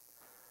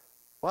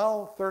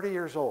 Well, 30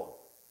 years old,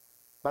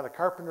 been a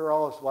carpenter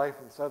all his life,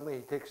 and suddenly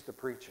he takes to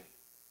preaching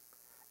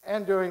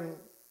and doing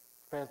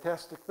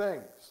fantastic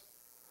things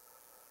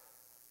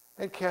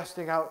and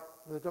casting out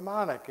the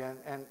demonic.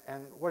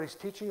 And what he's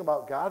teaching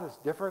about God is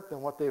different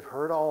than what they've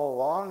heard all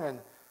along. And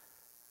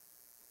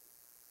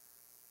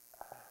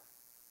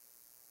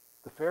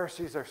the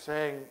Pharisees are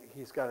saying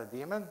he's got a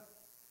demon,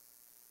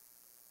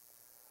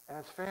 and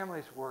his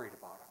family's worried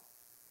about him.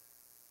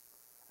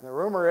 And the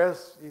rumor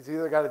is he's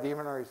either got a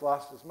demon or he's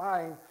lost his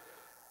mind,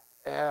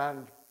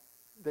 and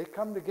they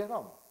come to get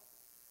him,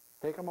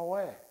 take him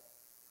away,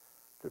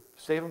 to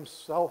save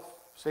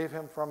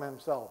him from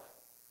himself.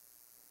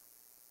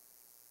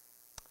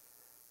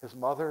 His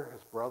mother,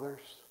 his brothers.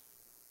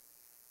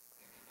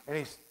 And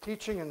he's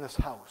teaching in this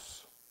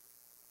house.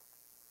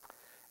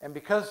 And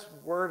because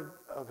word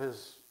of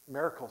his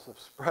miracles have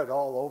spread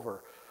all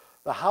over,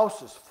 the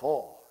house is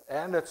full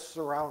and it's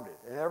surrounded.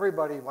 And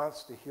everybody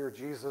wants to hear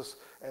Jesus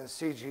and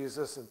see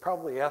Jesus and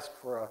probably ask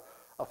for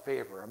a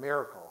favor, a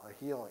miracle,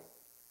 a healing.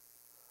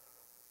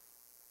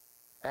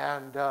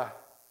 And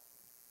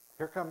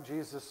here come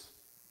Jesus'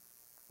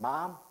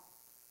 mom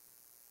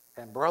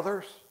and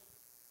brothers.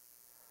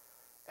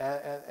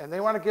 And they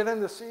want to get in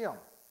to see him.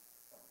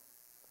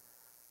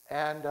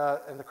 And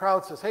the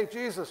crowd says, hey,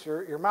 Jesus,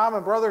 your mom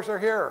and brothers are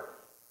here.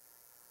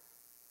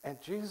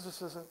 And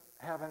Jesus isn't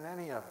having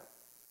any of it.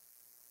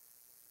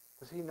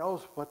 Because he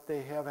knows what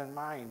they have in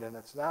mind, and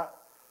it's not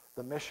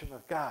the mission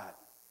of God.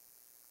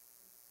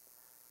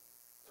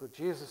 So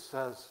Jesus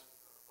says,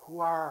 who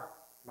are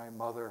my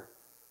mother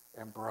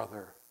and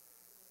brother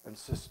and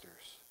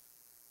sisters?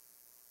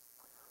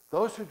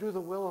 Those who do the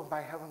will of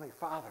my heavenly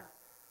Father.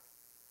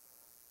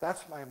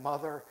 That's my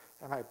mother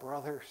and my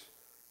brothers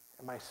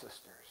and my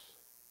sisters.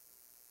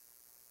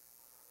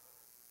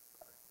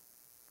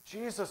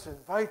 Jesus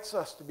invites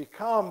us to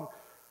become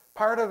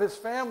part of his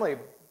family,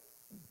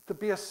 to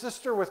be a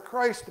sister with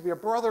Christ, to be a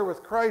brother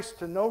with Christ,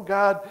 to know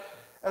God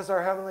as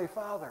our Heavenly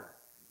Father.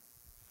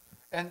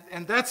 And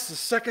that's the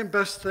second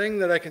best thing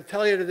that I can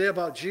tell you today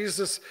about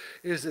Jesus,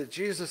 is that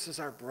Jesus is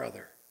our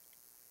brother.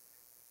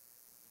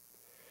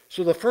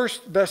 So the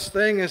first best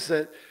thing is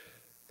that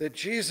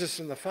Jesus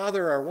and the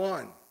Father are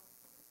one.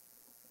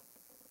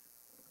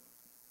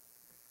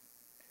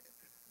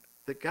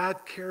 That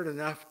God cared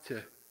enough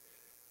to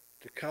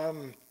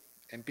come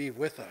and be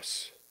with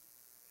us,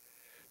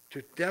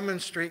 to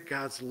demonstrate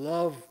God's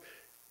love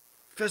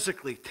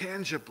physically,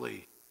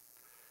 tangibly,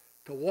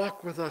 to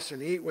walk with us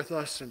and eat with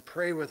us and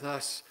pray with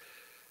us,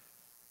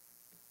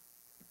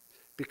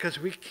 because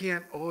we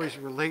can't always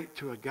relate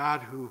to a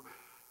God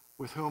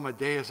with whom a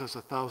day is as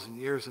 1,000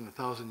 years and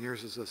 1,000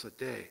 years is as a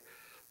day.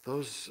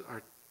 Those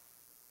are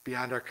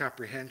beyond our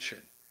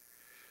comprehension.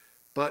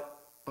 But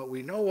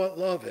we know what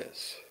love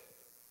is.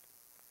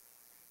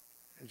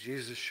 And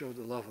Jesus showed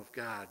the love of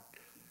God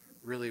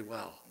really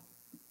well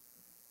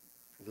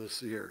for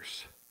those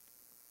years.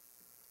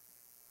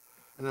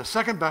 And the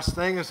second best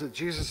thing is that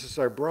Jesus is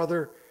our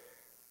brother.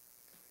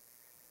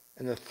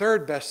 And the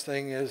third best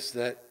thing is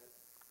that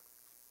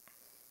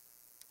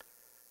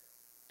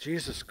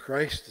Jesus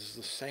Christ is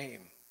the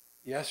same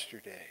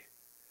yesterday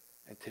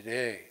and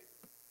today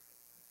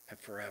and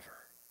forever.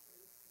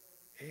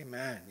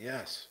 Amen,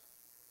 yes.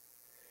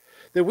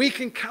 That we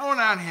can count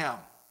on him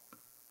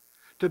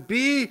to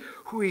be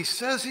who he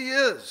says he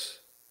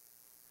is,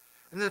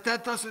 and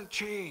that doesn't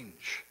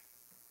change.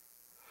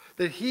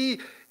 That he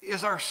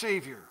is our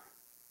Savior,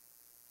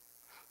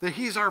 that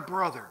he's our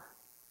brother,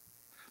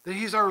 that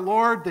he's our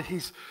Lord, that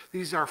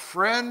he's our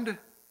friend,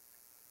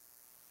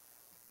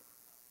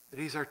 that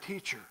he's our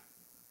teacher.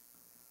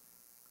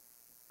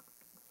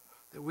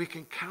 That we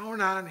can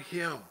count on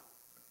him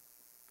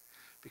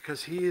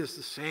because he is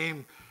the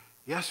same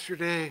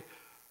yesterday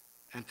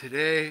and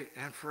today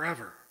and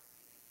forever.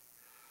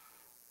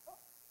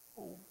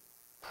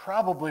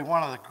 Probably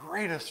one of the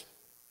greatest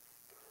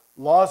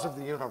laws of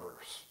the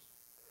universe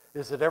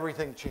is that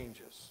everything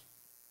changes.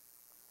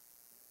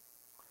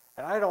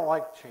 And I don't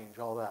like change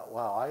all that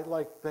well. I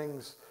like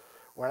things,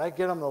 when I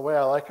get them the way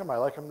I like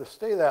them to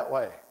stay that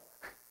way.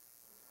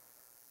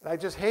 And I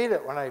just hate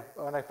it when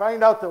I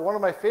find out that one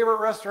of my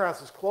favorite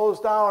restaurants is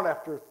closed down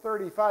after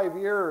 35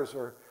 years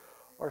or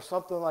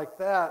something like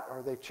that,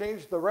 or they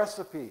changed the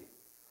recipe.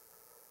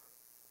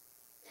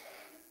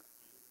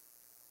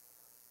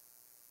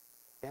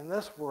 In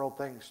this world,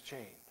 things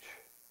change.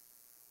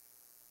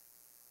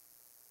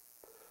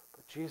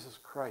 But Jesus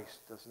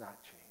Christ does not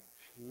change.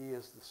 He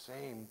is the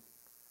same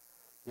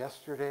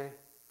yesterday,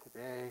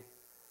 today,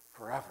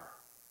 forever.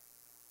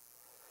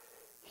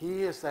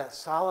 He is that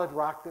solid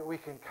rock that we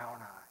can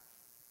count on.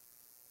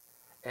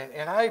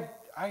 And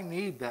I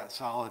need that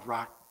solid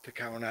rock to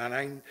count on.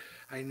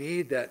 I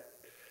need that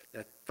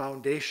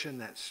foundation,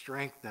 that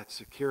strength, that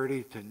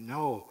security to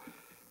know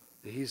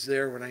that he's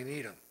there when I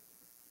need him.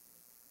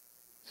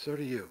 So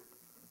do you.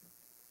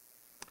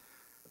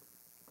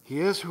 He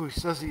is who he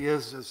says he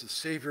is as the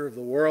Savior of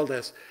the world,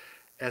 as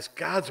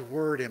God's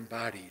Word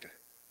embodied,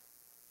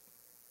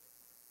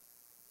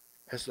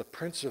 as the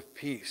Prince of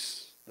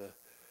Peace, the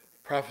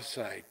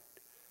prophesied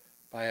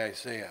by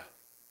Isaiah,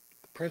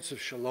 the Prince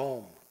of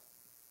Shalom,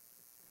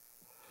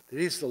 that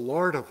he's the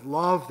Lord of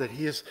love, that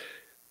he is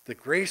the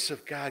grace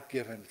of God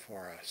given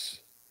for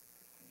us.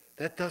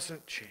 That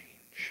doesn't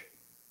change.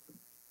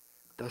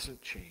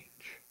 Doesn't change.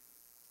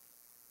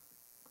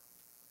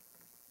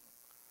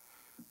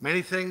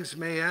 Many things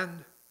may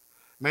end.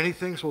 Many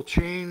things will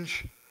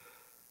change.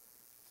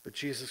 But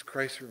Jesus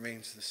Christ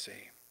remains the same.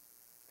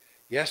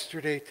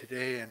 Yesterday,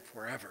 today, and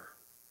forever.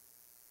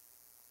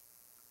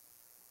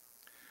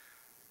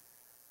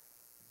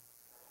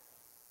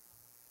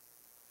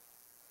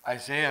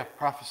 Isaiah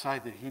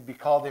prophesied that he'd be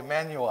called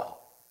Emmanuel.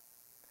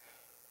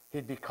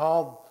 He'd be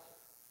called,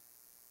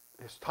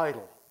 his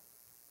title,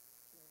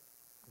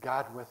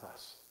 God with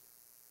us.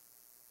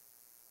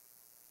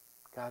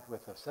 God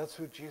with us. That's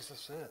who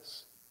Jesus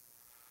is.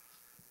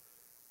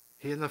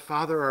 He and the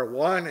Father are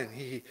one, and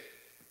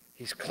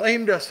he's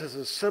claimed us as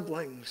his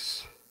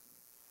siblings.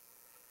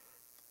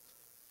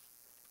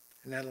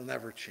 And that'll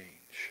never change.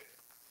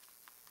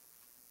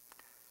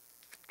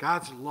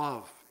 God's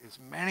love is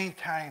many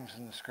times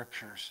in the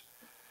Scriptures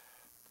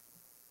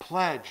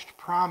pledged,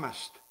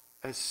 promised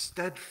as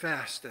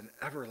steadfast and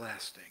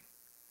everlasting.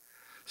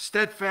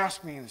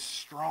 Steadfast means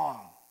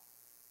strong.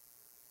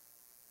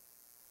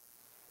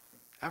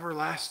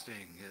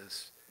 Everlasting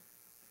is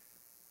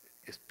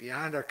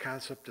beyond our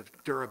concept of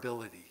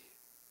durability.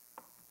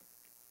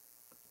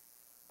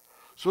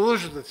 So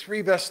those are the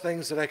three best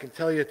things that I can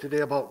tell you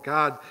today about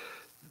God,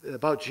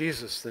 about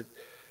Jesus, that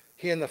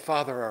he and the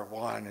Father are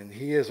one, and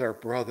he is our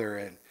brother,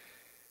 and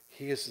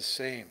he is the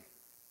same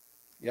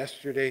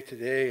yesterday,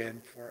 today,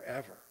 and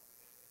forever.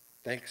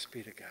 Thanks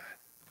be to God.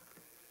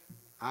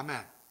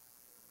 Amen.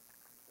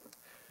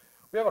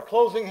 We have a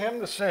closing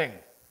hymn to sing.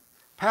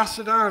 Pass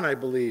it on, I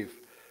believe.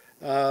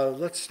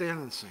 Let's stand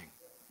and sing.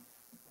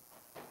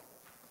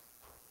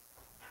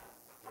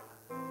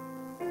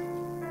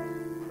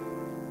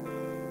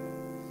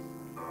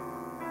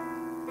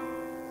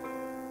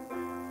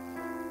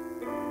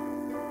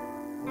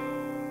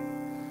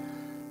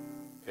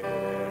 It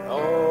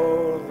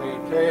only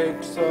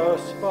takes a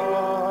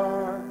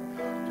spark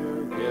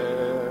to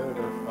get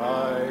a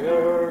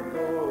fire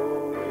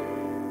going,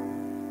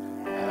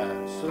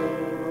 and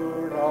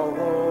soon all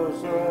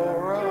those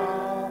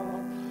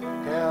around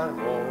can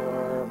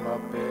warm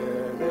up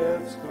in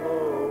its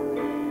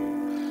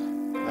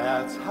glowing.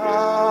 That's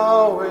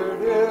how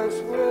it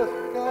is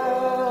with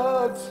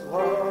God's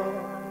love.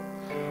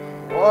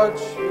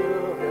 Once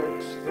you've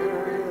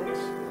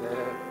experienced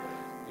it,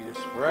 you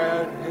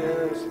spread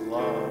his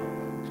love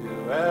to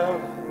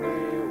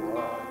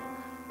everyone.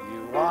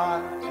 You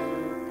want to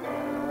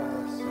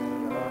pass it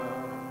on.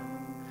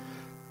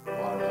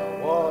 What a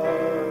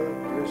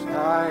wondrous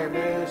time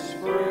is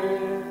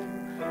spring,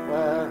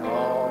 when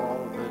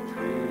all the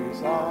trees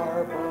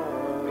are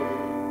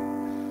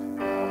budding.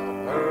 The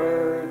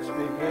birds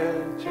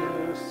begin to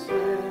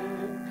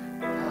sing,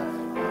 the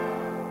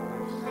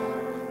flowers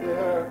start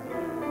their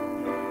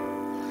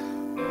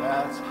blooming.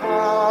 That's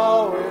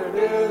how it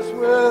is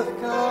with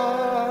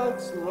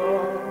God's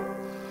love.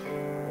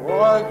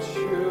 Once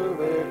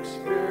you've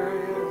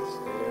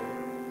experienced it,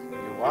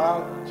 you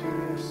want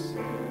to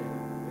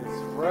sing.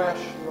 It's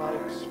fresh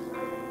like spring.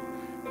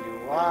 You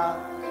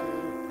want to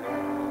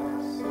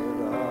pass it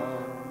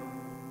on.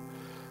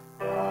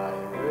 I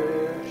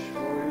wish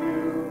for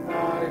you,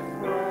 my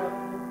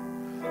friend,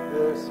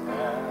 this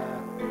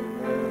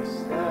happiness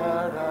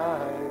that I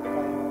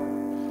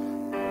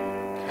found. You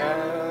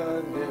can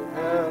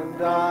depend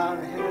on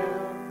him.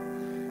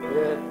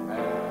 It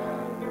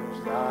matters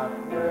not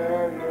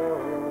where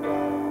you're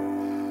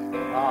bound.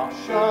 I'll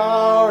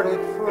shout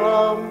it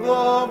from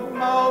the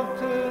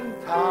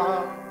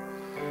mountaintop.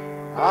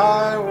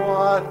 I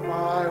want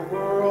my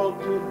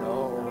world to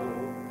know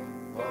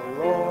the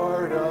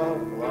Lord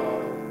of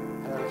love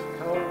has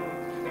come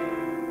to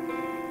me.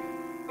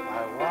 I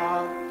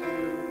want to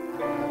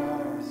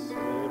pass it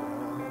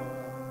on.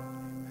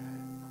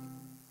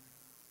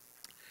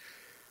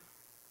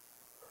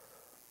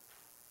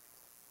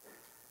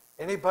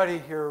 Anybody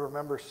here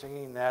remember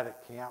singing that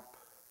at camp?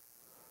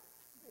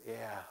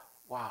 Yeah,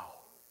 wow.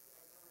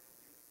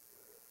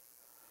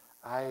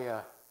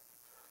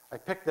 I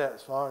picked that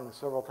song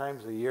several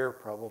times a year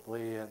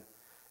probably, and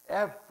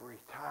every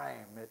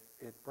time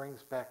it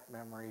brings back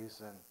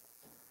memories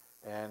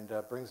and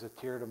brings a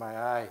tear to my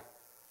eye.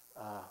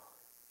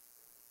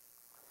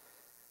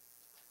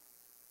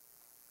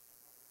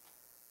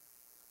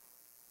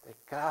 That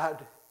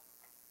God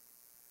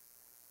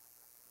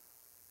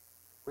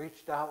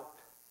reached out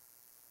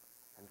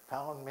and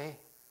found me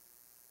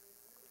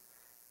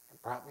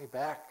and brought me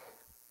back.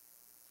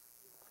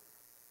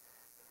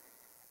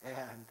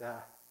 And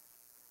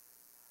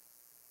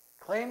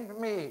claimed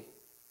me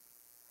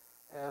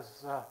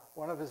as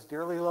one of his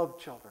dearly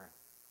loved children,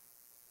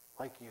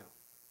 like you.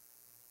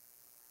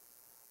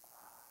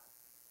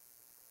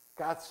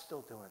 God's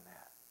still doing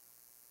that.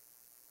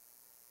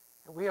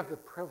 And we have the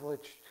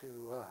privilege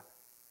to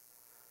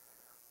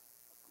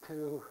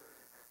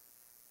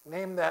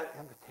name that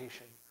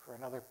invitation for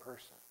another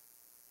person.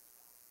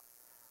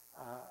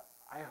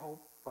 I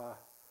hope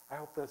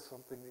that's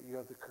something that you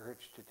have the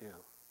courage to do.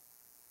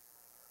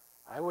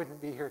 I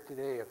wouldn't be here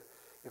today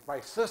if my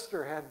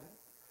sister had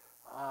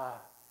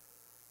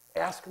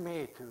asked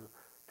me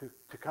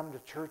to come to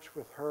church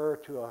with her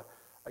to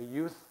a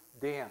youth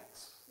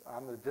dance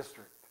on the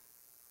district.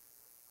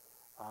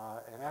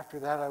 And after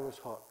that, I was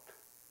hooked.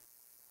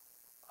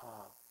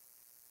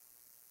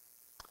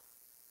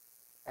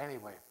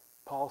 Anyway,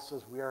 Paul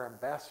says we are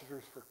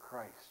ambassadors for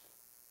Christ.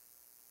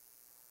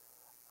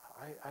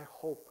 I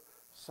hope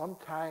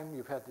sometime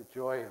you've had the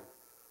joy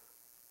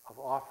of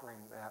offering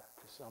that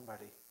to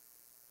somebody.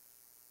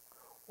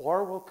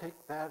 Or we'll take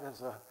that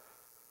as a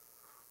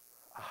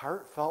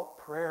heartfelt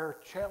prayer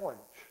challenge.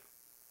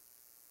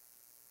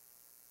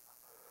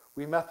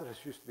 We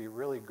Methodists used to be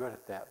really good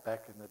at that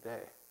back in the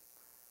day.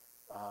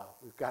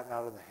 We've gotten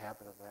out of the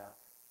habit of that.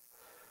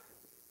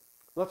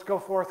 Let's go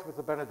forth with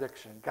the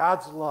benediction.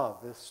 God's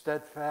love is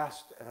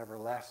steadfast and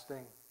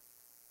everlasting.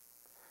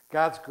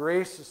 God's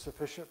grace is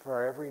sufficient for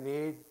our every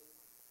need.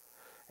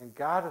 And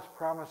God has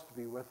promised to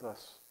be with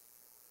us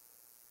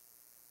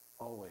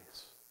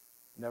always,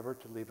 never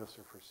to leave us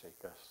or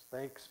forsake us.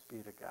 Thanks be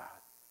to God.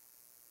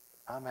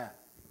 Amen.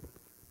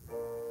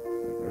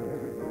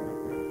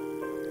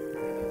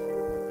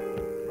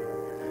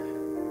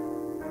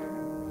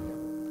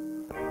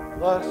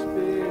 Blessed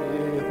be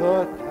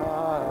the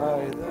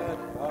tie that